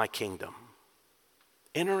of my kingdom.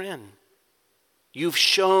 Enter in. You've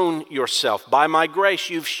shown yourself, by my grace,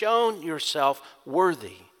 you've shown yourself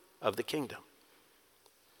worthy of the kingdom.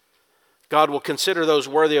 God will consider those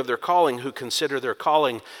worthy of their calling who consider their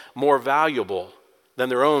calling more valuable than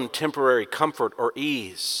their own temporary comfort or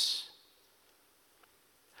ease.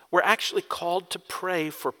 We're actually called to pray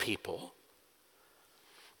for people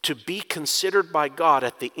to be considered by God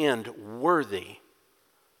at the end worthy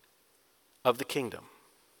of the kingdom.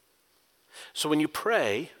 So when you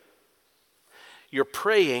pray, you're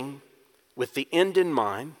praying with the end in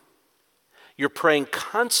mind. You're praying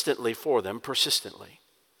constantly for them, persistently.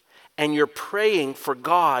 And you're praying for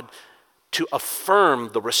God to affirm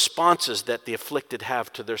the responses that the afflicted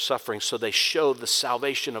have to their suffering, so they show the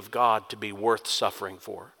salvation of God to be worth suffering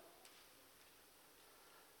for.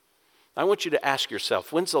 I want you to ask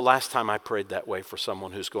yourself, when's the last time I prayed that way for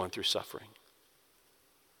someone who's going through suffering?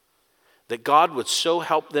 That God would so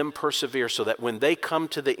help them persevere so that when they come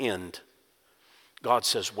to the end, God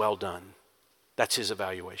says, well done. That's his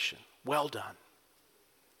evaluation. Well done.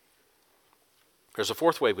 There's a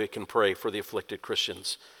fourth way we can pray for the afflicted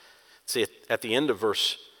Christians. See, at the end of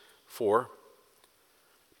verse 4,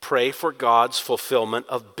 pray for God's fulfillment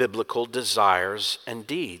of biblical desires and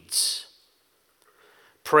deeds.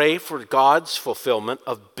 Pray for God's fulfillment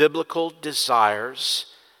of biblical desires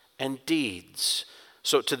and deeds.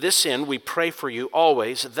 So to this end, we pray for you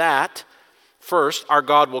always that, first, our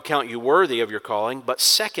God will count you worthy of your calling, but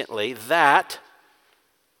secondly, that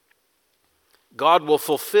God will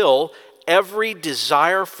fulfill every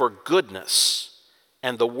desire for goodness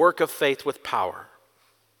and the work of faith with power.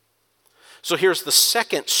 So here's the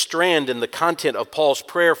second strand in the content of Paul's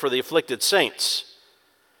prayer for the afflicted saints.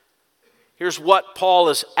 Here's what Paul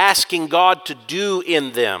is asking God to do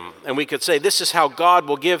in them. And we could say this is how God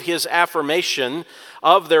will give his affirmation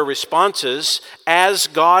of their responses as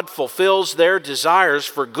God fulfills their desires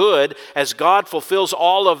for good, as God fulfills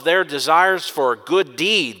all of their desires for good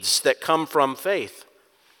deeds that come from faith.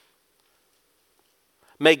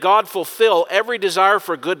 May God fulfill every desire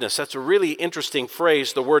for goodness. That's a really interesting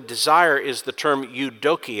phrase. The word desire is the term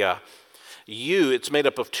eudokia. It's made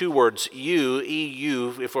up of two words.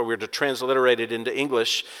 E-U, if we were to transliterate it into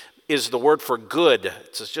English, is the word for good.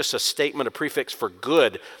 It's just a statement, a prefix for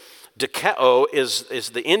good. Dikeo is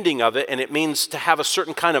the ending of it, and it means to have a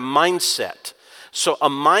certain kind of mindset. So a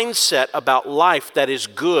mindset about life that is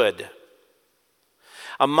good.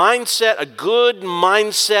 A good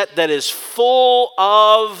mindset that is full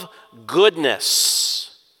of goodness.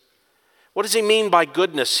 What does he mean by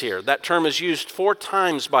goodness here? That term is used 4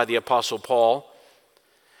 times by the Apostle Paul.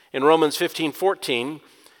 In Romans 15:14,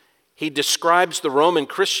 he describes the Roman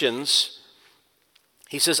Christians.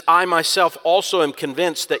 He says, I myself also am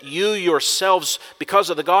convinced that you yourselves, because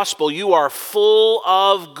of the gospel, you are full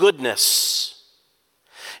of goodness.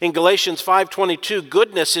 In Galatians 5:22,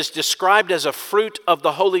 goodness is described as a fruit of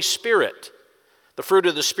the Holy Spirit. The fruit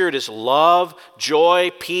of the Spirit is love,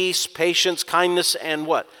 joy, peace, patience, kindness, and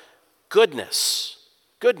what? Goodness.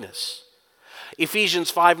 Goodness.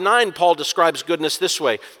 Ephesians 5:9, Paul describes goodness this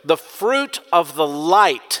way. The fruit of the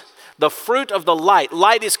light. The fruit of the light.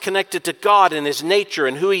 Light is connected to God and his nature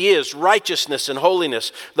and who he is, righteousness and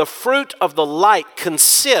holiness. The fruit of the light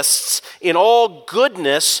consists in all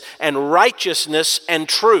goodness and righteousness and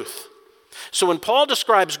truth. So when Paul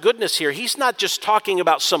describes goodness here, he's not just talking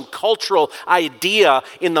about some cultural idea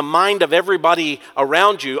in the mind of everybody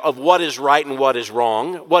around you of what is right and what is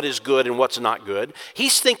wrong, what is good and what's not good.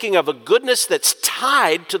 He's thinking of a goodness that's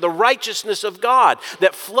tied to the righteousness of God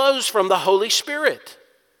that flows from the Holy Spirit.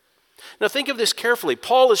 Now think of this carefully.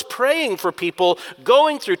 Paul is praying for people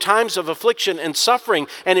going through times of affliction and suffering,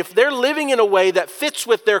 and if they're living in a way that fits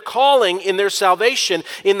with their calling in their salvation,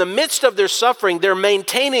 in the midst of their suffering, they're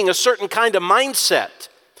maintaining a certain kind of mindset,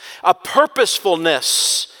 a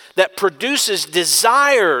purposefulness that produces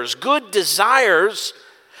desires, good desires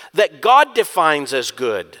that God defines as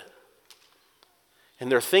good.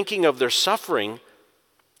 And they're thinking of their suffering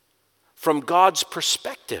from God's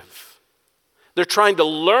perspective. They're trying to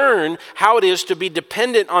learn how it is to be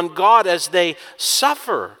dependent on God as they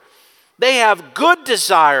suffer. They have good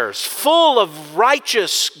desires, full of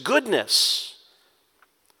righteous goodness.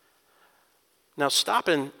 Now stop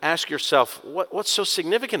and ask yourself, what's so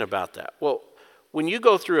significant about that? Well, when you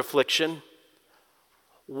go through affliction,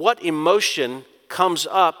 what emotion comes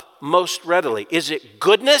up most readily? Is it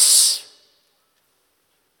goodness?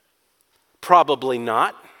 Probably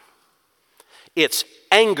not. It's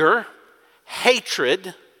anger,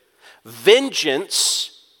 hatred,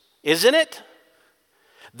 vengeance, isn't it?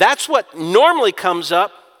 That's what normally comes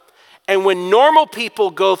up. And when normal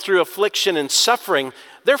people go through affliction and suffering,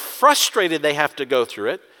 they're frustrated they have to go through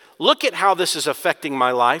it. Look at how this is affecting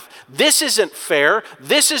my life. This isn't fair.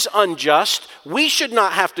 This is unjust. We should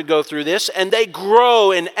not have to go through this. And they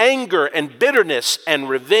grow in anger and bitterness and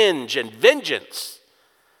revenge and vengeance.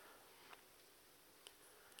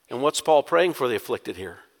 And what's Paul praying for the afflicted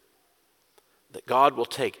here? That God will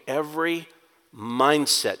take every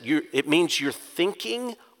mindset. It means you're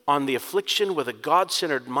thinking on the affliction with a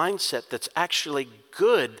God-centered mindset that's actually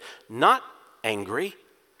good, not angry.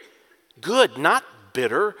 Good, not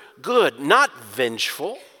bitter. Good, not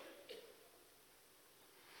vengeful.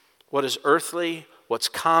 What is earthly, what's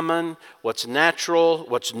common, what's natural,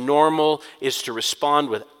 what's normal is to respond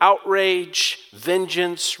with outrage,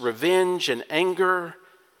 vengeance, revenge, and anger.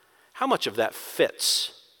 How much of that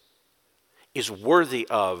fits? Is worthy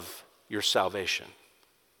of your salvation.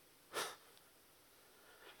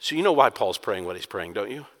 So you know why Paul's praying what he's praying,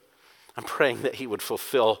 don't you? I'm praying that he would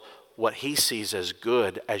fulfill what he sees as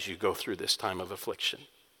good as you go through this time of affliction.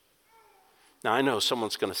 Now I know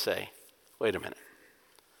someone's going to say, wait a minute.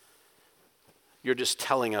 You're just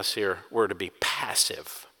telling us here we're to be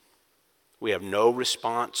passive. We have no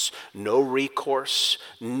response, no recourse,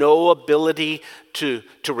 no ability to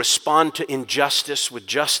respond to injustice with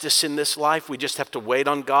justice in this life. We just have to wait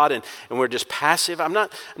on God and we're just passive. I'm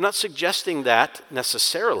not suggesting that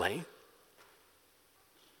necessarily.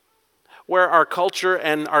 Where our culture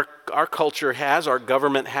and our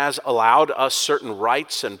government has allowed us certain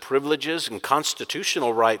rights and privileges and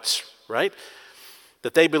constitutional rights, right?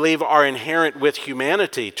 That they believe are inherent with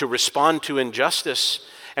humanity to respond to injustice.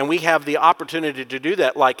 And we have the opportunity to do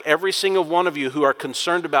that. Like every single one of you who are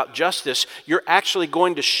concerned about justice, you're actually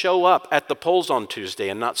going to show up at the polls on Tuesday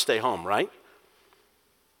and not stay home, right?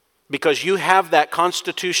 because you have that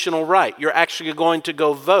constitutional right. You're actually going to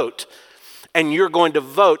go vote, and you're going to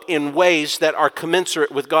vote in ways that are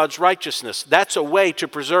commensurate with God's righteousness. That's a way to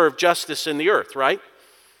preserve justice in the earth, right?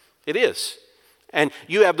 It is. And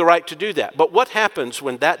you have the right to do that. But what happens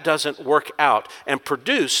when that doesn't work out and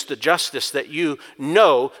produce the justice that you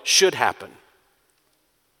know should happen?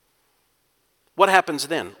 What happens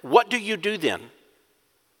then? What do you do then?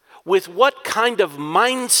 With what kind of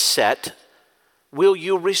mindset will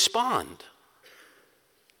you respond?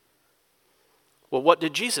 Well, what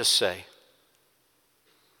did Jesus say?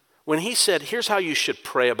 When he said, here's how you should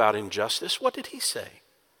pray about injustice, what did he say?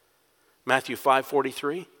 Matthew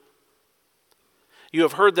 5:43. You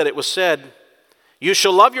have heard that it was said, you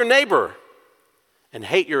shall love your neighbor and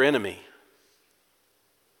hate your enemy.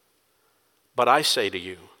 But I say to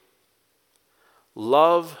you,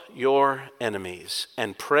 love your enemies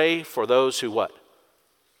and pray for those who what?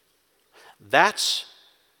 That's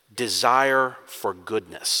desire for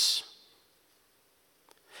goodness.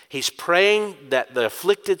 He's praying that the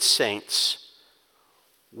afflicted saints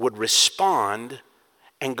would respond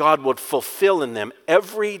and God would fulfill in them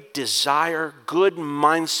every desire, good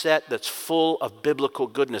mindset that's full of biblical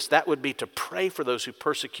goodness. That would be to pray for those who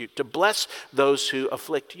persecute, to bless those who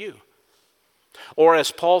afflict you. Or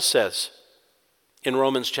as Paul says in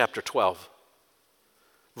Romans chapter 12,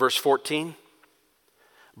 verse 14,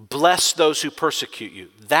 bless those who persecute you.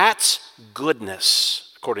 That's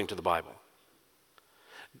goodness, according to the Bible.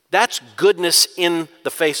 That's goodness in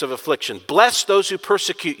the face of affliction. Bless those who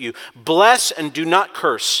persecute you. Bless and do not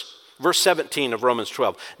curse. Verse 17 of Romans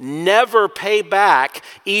 12. Never pay back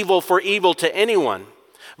evil for evil to anyone.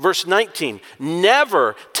 Verse 19.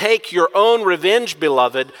 Never take your own revenge,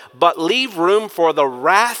 beloved, but leave room for the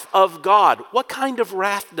wrath of God. What kind of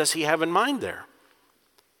wrath does he have in mind there?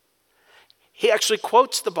 He actually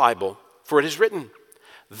quotes the Bible, for it is written,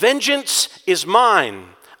 vengeance is mine.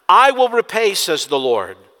 I will repay, says the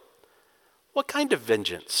Lord. What kind of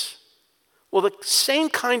vengeance? Well, the same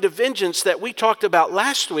kind of vengeance that we talked about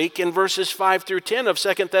last week in verses 5 through 10 of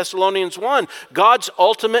 2 Thessalonians 1. God's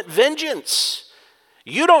ultimate vengeance.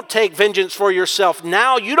 You don't take vengeance for yourself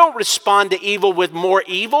now. You don't respond to evil with more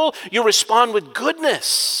evil. You respond with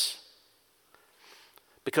goodness.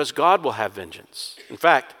 Because God will have vengeance. In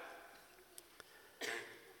fact,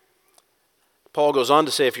 Paul goes on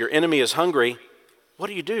to say, if your enemy is hungry, what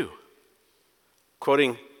do you do?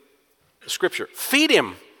 Quoting the scripture, feed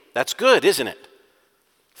him. That's good, isn't it?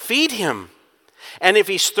 Feed him. And if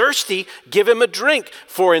he's thirsty, give him a drink,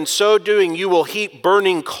 for in so doing you will heap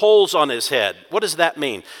burning coals on his head. What does that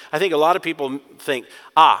mean? I think a lot of people think,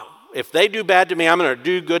 if they do bad to me, I'm going to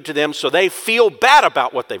do good to them, so they feel bad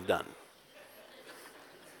about what they've done.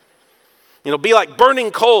 Be like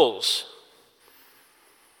burning coals.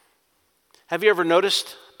 Have you ever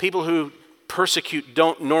noticed people who persecute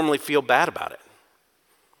don't normally feel bad about it?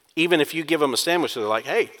 Even if you give them a sandwich, they're like,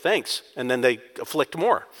 hey, thanks. And then they afflict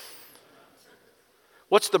more.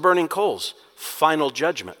 What's the burning coals? Final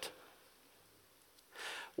judgment.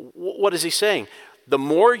 What is he saying? The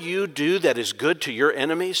more you do that is good to your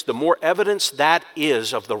enemies, the more evidence that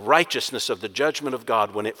is of the righteousness of the judgment of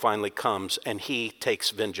God when it finally comes and he takes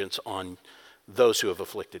vengeance on those who have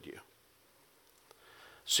afflicted you.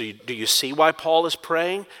 So do you see why Paul is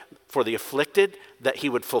praying for the afflicted? That he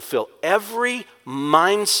would fulfill every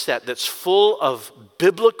mindset that's full of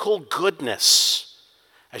biblical goodness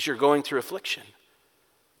as you're going through affliction.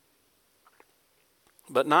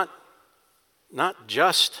 But not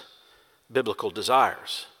just biblical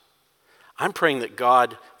desires. I'm praying that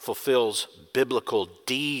God fulfills biblical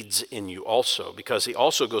deeds in you also, because he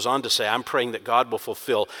also goes on to say, I'm praying that God will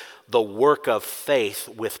fulfill the work of faith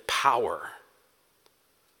with power.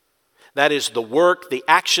 That is the work, the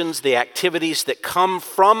actions, the activities that come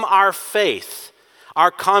from our faith,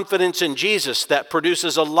 our confidence in Jesus that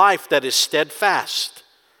produces a life that is steadfast.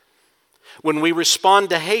 When we respond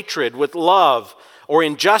to hatred with love or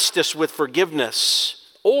injustice with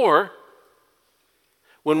forgiveness, or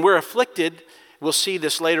when we're afflicted, we'll see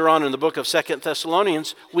this later on in the book of 2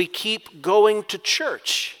 Thessalonians, we keep going to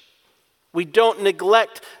church. We don't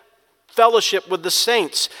neglect fellowship with the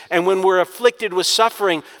saints. And when we're afflicted with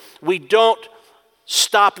suffering, we don't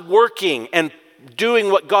stop working and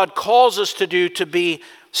doing what God calls us to do to be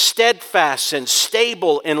steadfast and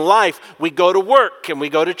stable in life. We go to work and we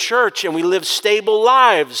go to church and we live stable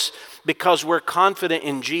lives because we're confident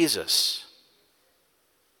in Jesus.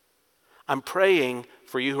 I'm praying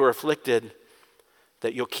for you who are afflicted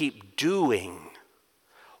that you'll keep doing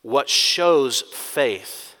what shows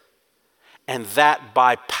faith, and that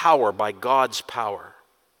by power, by God's power.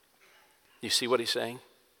 You see what he's saying?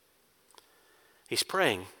 He's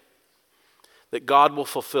praying that God will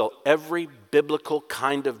fulfill every biblical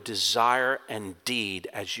kind of desire and deed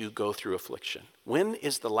as you go through affliction. When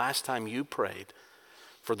is the last time you prayed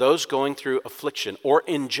for those going through affliction or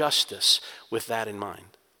injustice with that in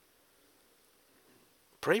mind?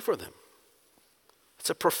 Pray for them. It's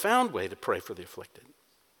a profound way to pray for the afflicted.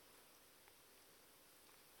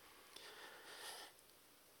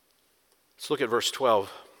 Let's look at verse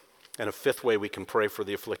 12 and a fifth way we can pray for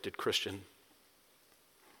the afflicted Christian.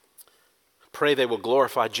 Pray they will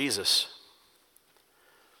glorify Jesus.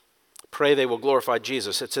 Pray they will glorify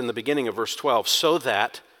Jesus. It's in the beginning of verse 12. So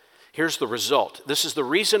that, here's the result. This is the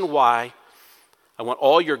reason why I want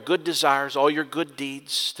all your good desires, all your good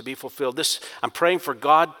deeds to be fulfilled. I'm praying for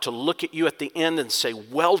God to look at you at the end and say,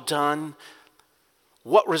 well done.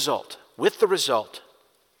 What result? With the result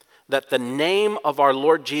that the name of our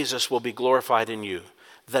Lord Jesus will be glorified in you.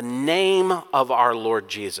 The name of our Lord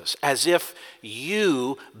Jesus, as if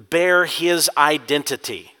you bear his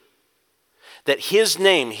identity. That his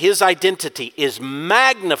name, his identity is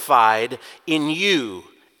magnified in you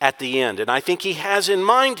at the end. And I think he has in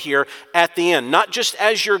mind here at the end, not just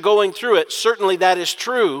as you're going through it, certainly that is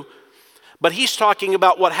true, but he's talking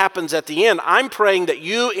about what happens at the end. I'm praying that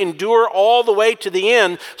you endure all the way to the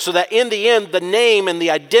end so that in the end, the name and the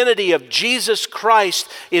identity of Jesus Christ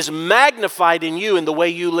is magnified in you in the way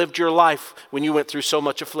you lived your life when you went through so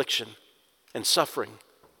much affliction and suffering.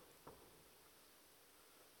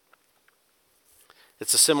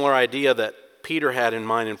 It's a similar idea that Peter had in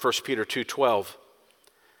mind in 1 Peter 2:12.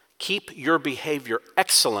 Keep your behavior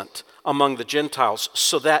excellent among the Gentiles,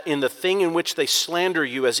 so that in the thing in which they slander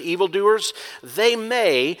you as evildoers, they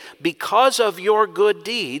may, because of your good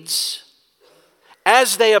deeds,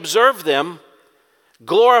 as they observe them,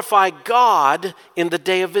 glorify God in the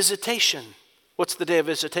day of visitation. What's the day of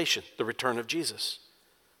visitation? The return of Jesus.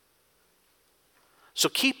 So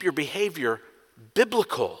keep your behavior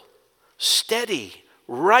biblical, steady,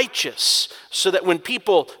 righteous, so that when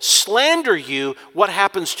people slander you, what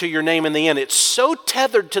happens to your name in the end? It's so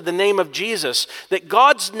tethered to the name of Jesus that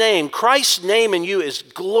God's name, Christ's name in you is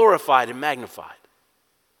glorified and magnified.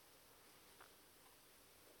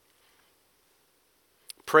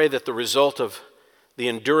 Pray that the result of the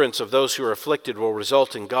endurance of those who are afflicted will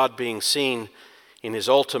result in God being seen in his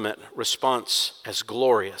ultimate response as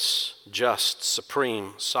glorious, just,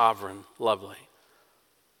 supreme, sovereign, lovely.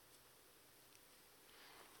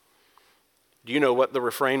 Do you know what the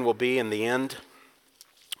refrain will be in the end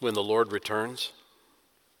when the Lord returns?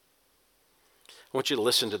 I want you to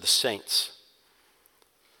listen to the saints.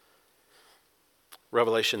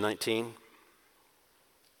 Revelation 19,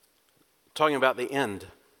 talking about the end.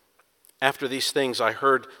 After these things, I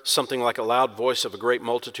heard something like a loud voice of a great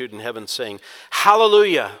multitude in heaven saying,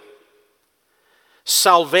 Hallelujah!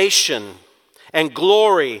 Salvation and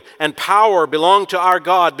glory and power belong to our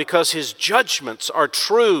God, because his judgments are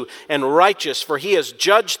true and righteous. For he has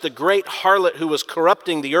judged the great harlot who was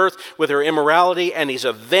corrupting the earth with her immorality, and he's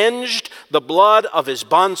avenged the blood of his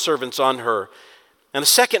bondservants on her. And the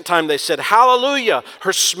second time they said, Hallelujah!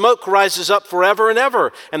 Her smoke rises up forever and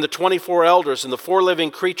ever. And the 24 elders and the 4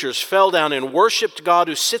 living creatures fell down and worshipped God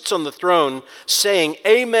who sits on the throne, saying,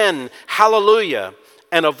 Amen, Hallelujah.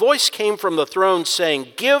 And a voice came from the throne saying,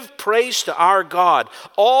 Give praise to our God,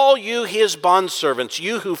 all you his bondservants,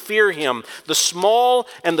 you who fear him, the small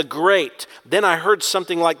and the great. Then I heard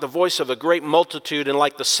something like the voice of a great multitude, and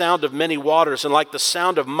like the sound of many waters, and like the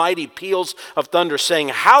sound of mighty peals of thunder, saying,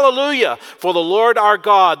 Hallelujah, for the Lord our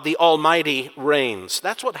God, the Almighty, reigns.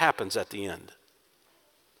 That's what happens at the end.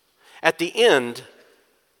 At the end,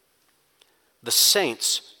 the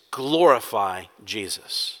saints glorify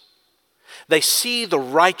Jesus. They see the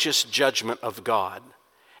righteous judgment of God,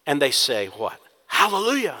 and they say, what?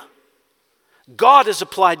 Hallelujah! God has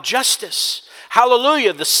applied justice.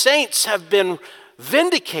 Hallelujah! The saints have been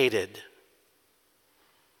vindicated.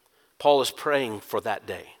 Paul is praying for that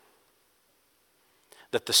day,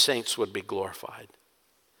 that the saints would be glorified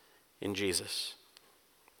in Jesus,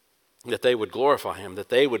 that they would glorify him, that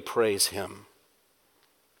they would praise him.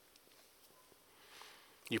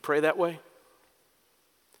 You pray that way?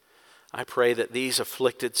 I pray that these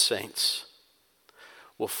afflicted saints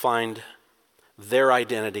will find their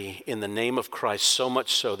identity in the name of Christ, so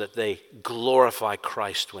much so that they glorify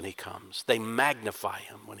Christ when he comes. They magnify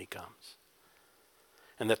him when he comes.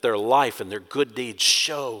 And that their life and their good deeds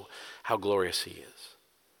show how glorious he is.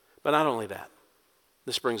 But not only that,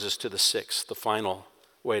 this brings us to the sixth, the final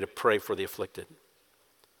way to pray for the afflicted.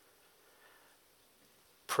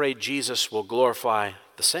 Pray Jesus will glorify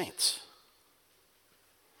the saints.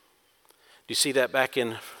 You see that back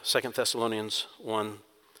in 2 Thessalonians 1,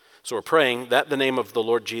 So we're praying that the name of the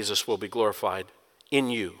Lord Jesus will be glorified in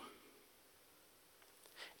you,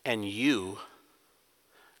 and you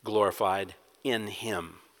glorified in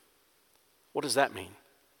him. What does that mean?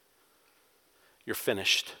 You're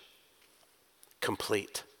finished,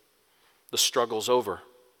 complete. The struggle's over.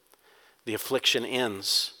 The affliction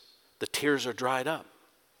ends. The tears are dried up.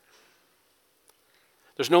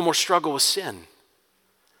 There's no more struggle with sin.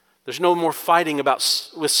 There's no more fighting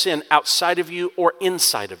with sin outside of you or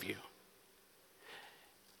inside of you.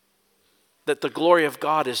 That the glory of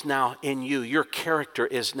God is now in you. Your character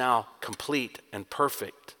is now complete and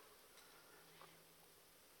perfect.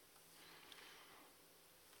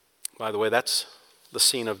 By the way, that's the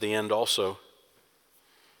scene of the end also.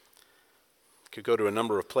 Could go to a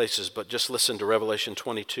number of places, but just listen to Revelation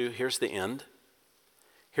 22. Here's the end.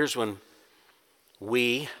 Here's when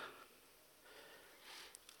we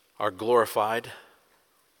are glorified.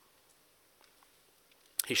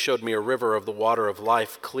 He showed me a river of the water of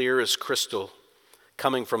life, clear as crystal,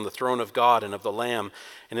 coming from the throne of God and of the Lamb.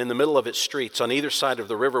 And in the middle of its streets, on either side of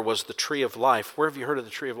the river, was the tree of life. Where have you heard of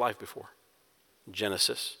the tree of life before?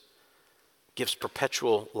 Genesis. Gives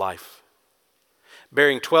perpetual life.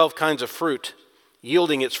 Bearing 12 kinds of fruit,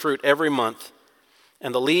 yielding its fruit every month.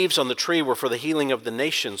 And the leaves on the tree were for the healing of the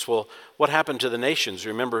nations. Well, what happened to the nations?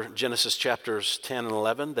 Remember Genesis chapters 10 and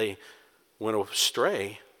 11? They went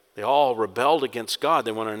astray. They all rebelled against God.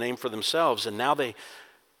 They wanted a name for themselves. And now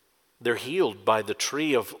they're healed by the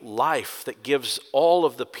tree of life that gives all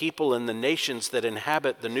of the people in the nations that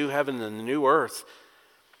inhabit the new heaven and the new earth.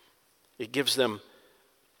 It gives them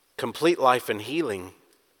complete life and healing.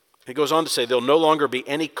 It goes on to say there'll no longer be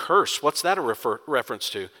any curse. What's that a reference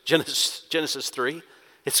to? Genesis 3?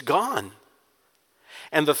 It's gone.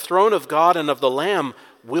 And the throne of God and of the Lamb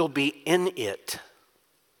will be in it.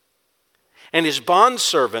 And his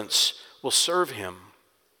bondservants will serve him.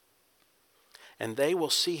 And they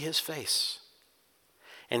will see his face.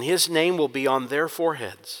 And his name will be on their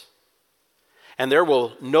foreheads. And there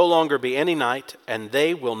will no longer be any night, and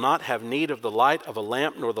they will not have need of the light of a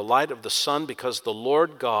lamp nor the light of the sun, because the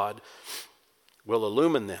Lord God will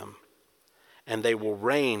illumine them, and they will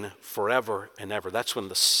reign forever and ever. That's when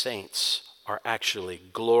the saints are actually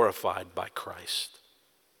glorified by Christ.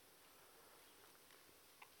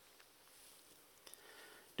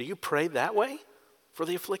 Do you pray that way for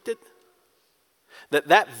the afflicted?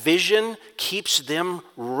 That vision keeps them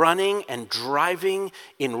running and driving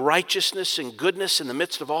in righteousness and goodness in the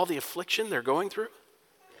midst of all the affliction they're going through?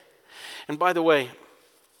 And by the way,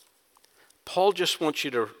 Paul just wants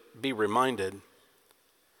you to be reminded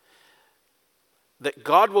that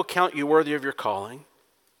God will count you worthy of your calling,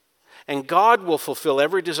 and God will fulfill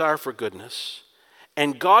every desire for goodness,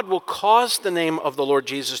 and God will cause the name of the Lord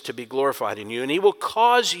Jesus to be glorified in you, and he will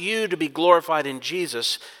cause you to be glorified in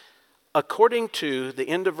Jesus, according to the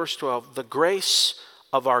end of verse 12, the grace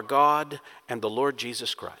of our God and the Lord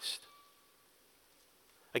Jesus Christ.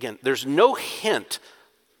 Again, there's no hint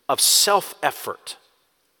of self-effort.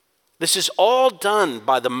 This is all done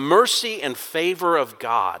by the mercy and favor of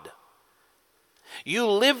God. You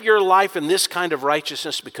live your life in this kind of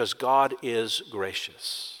righteousness because God is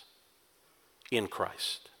gracious in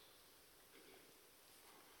Christ.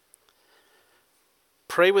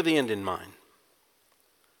 Pray with the end in mind.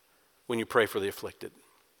 When you pray for the afflicted,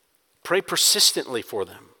 pray persistently for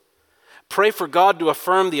them. Pray for God to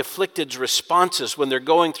affirm the afflicted's responses when they're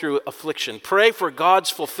going through affliction. Pray for God's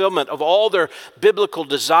fulfillment of all their biblical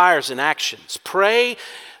desires and actions. Pray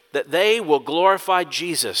that they will glorify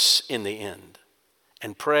Jesus in the end.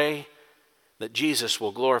 And pray that Jesus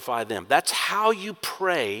will glorify them. That's how you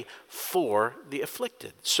pray for the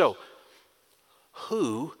afflicted. So,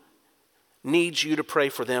 who needs you to pray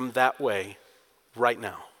for them that way right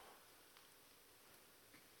now?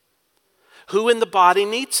 Who in the body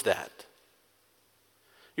needs that?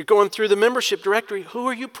 You're going through the membership directory. Who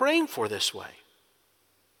are you praying for this way?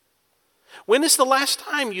 When is the last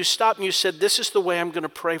time you stopped and you said, this is the way I'm going to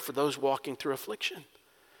pray for those walking through affliction?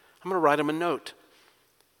 I'm going to write them a note.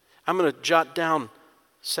 I'm going to jot down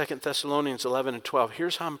 2 Thessalonians 11 and 12.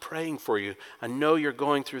 Here's how I'm praying for you. I know you're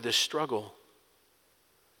going through this struggle.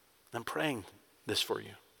 I'm praying this for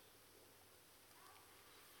you.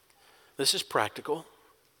 This is practical.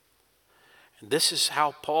 And this is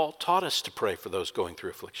how Paul taught us to pray for those going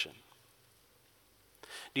through affliction.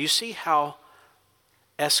 Do you see how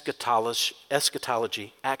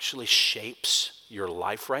eschatology actually shapes your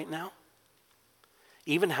life right now?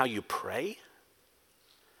 Even how you pray?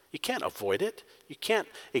 You can't avoid it. You can't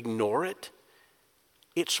ignore it.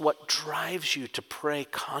 It's what drives you to pray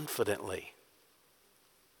confidently.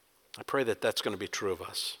 I pray that that's going to be true of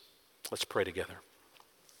us. Let's pray together.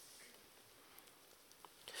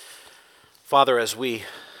 Father, as we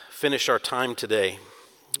finish our time today,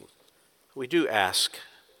 we do ask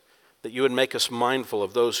that you would make us mindful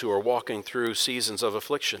of those who are walking through seasons of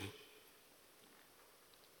affliction.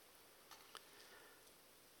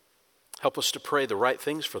 Help us to pray the right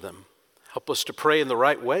things for them. Help us to pray in the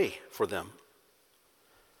right way for them.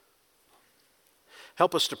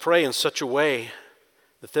 Help us to pray in such a way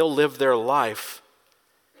that they'll live their life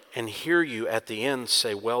and hear you at the end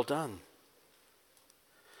say, "Well done."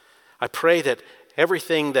 I pray that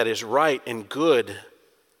everything that is right and good,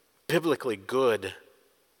 biblically good,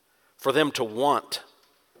 for them to want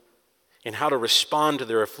and how to respond to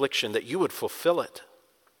their affliction, that you would fulfill it.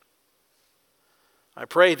 I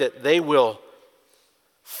pray that they will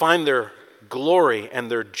find their glory and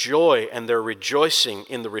their joy and their rejoicing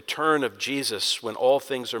in the return of Jesus when all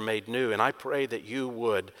things are made new. And I pray that you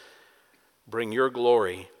would bring your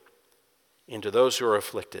glory into those who are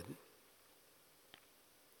afflicted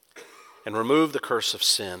and remove the curse of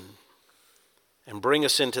sin and bring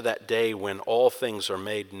us into that day when all things are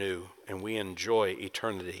made new and we enjoy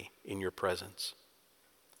eternity in your presence.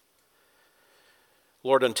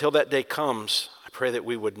 Lord, until that day comes, I pray that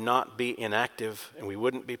we would not be inactive and we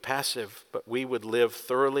wouldn't be passive, but we would live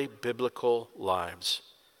thoroughly biblical lives.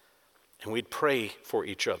 And we'd pray for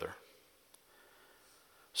each other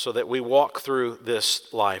so that we walk through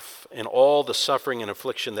this life and all the suffering and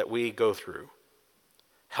affliction that we go through,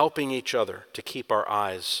 helping each other to keep our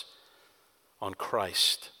eyes on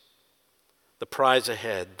Christ, the prize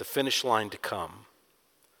ahead, the finish line to come,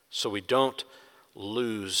 so we don't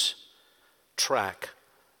lose track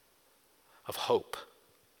of hope.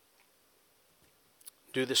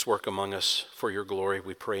 Do this work among us for your glory,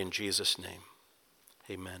 we pray in Jesus' name.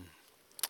 Amen.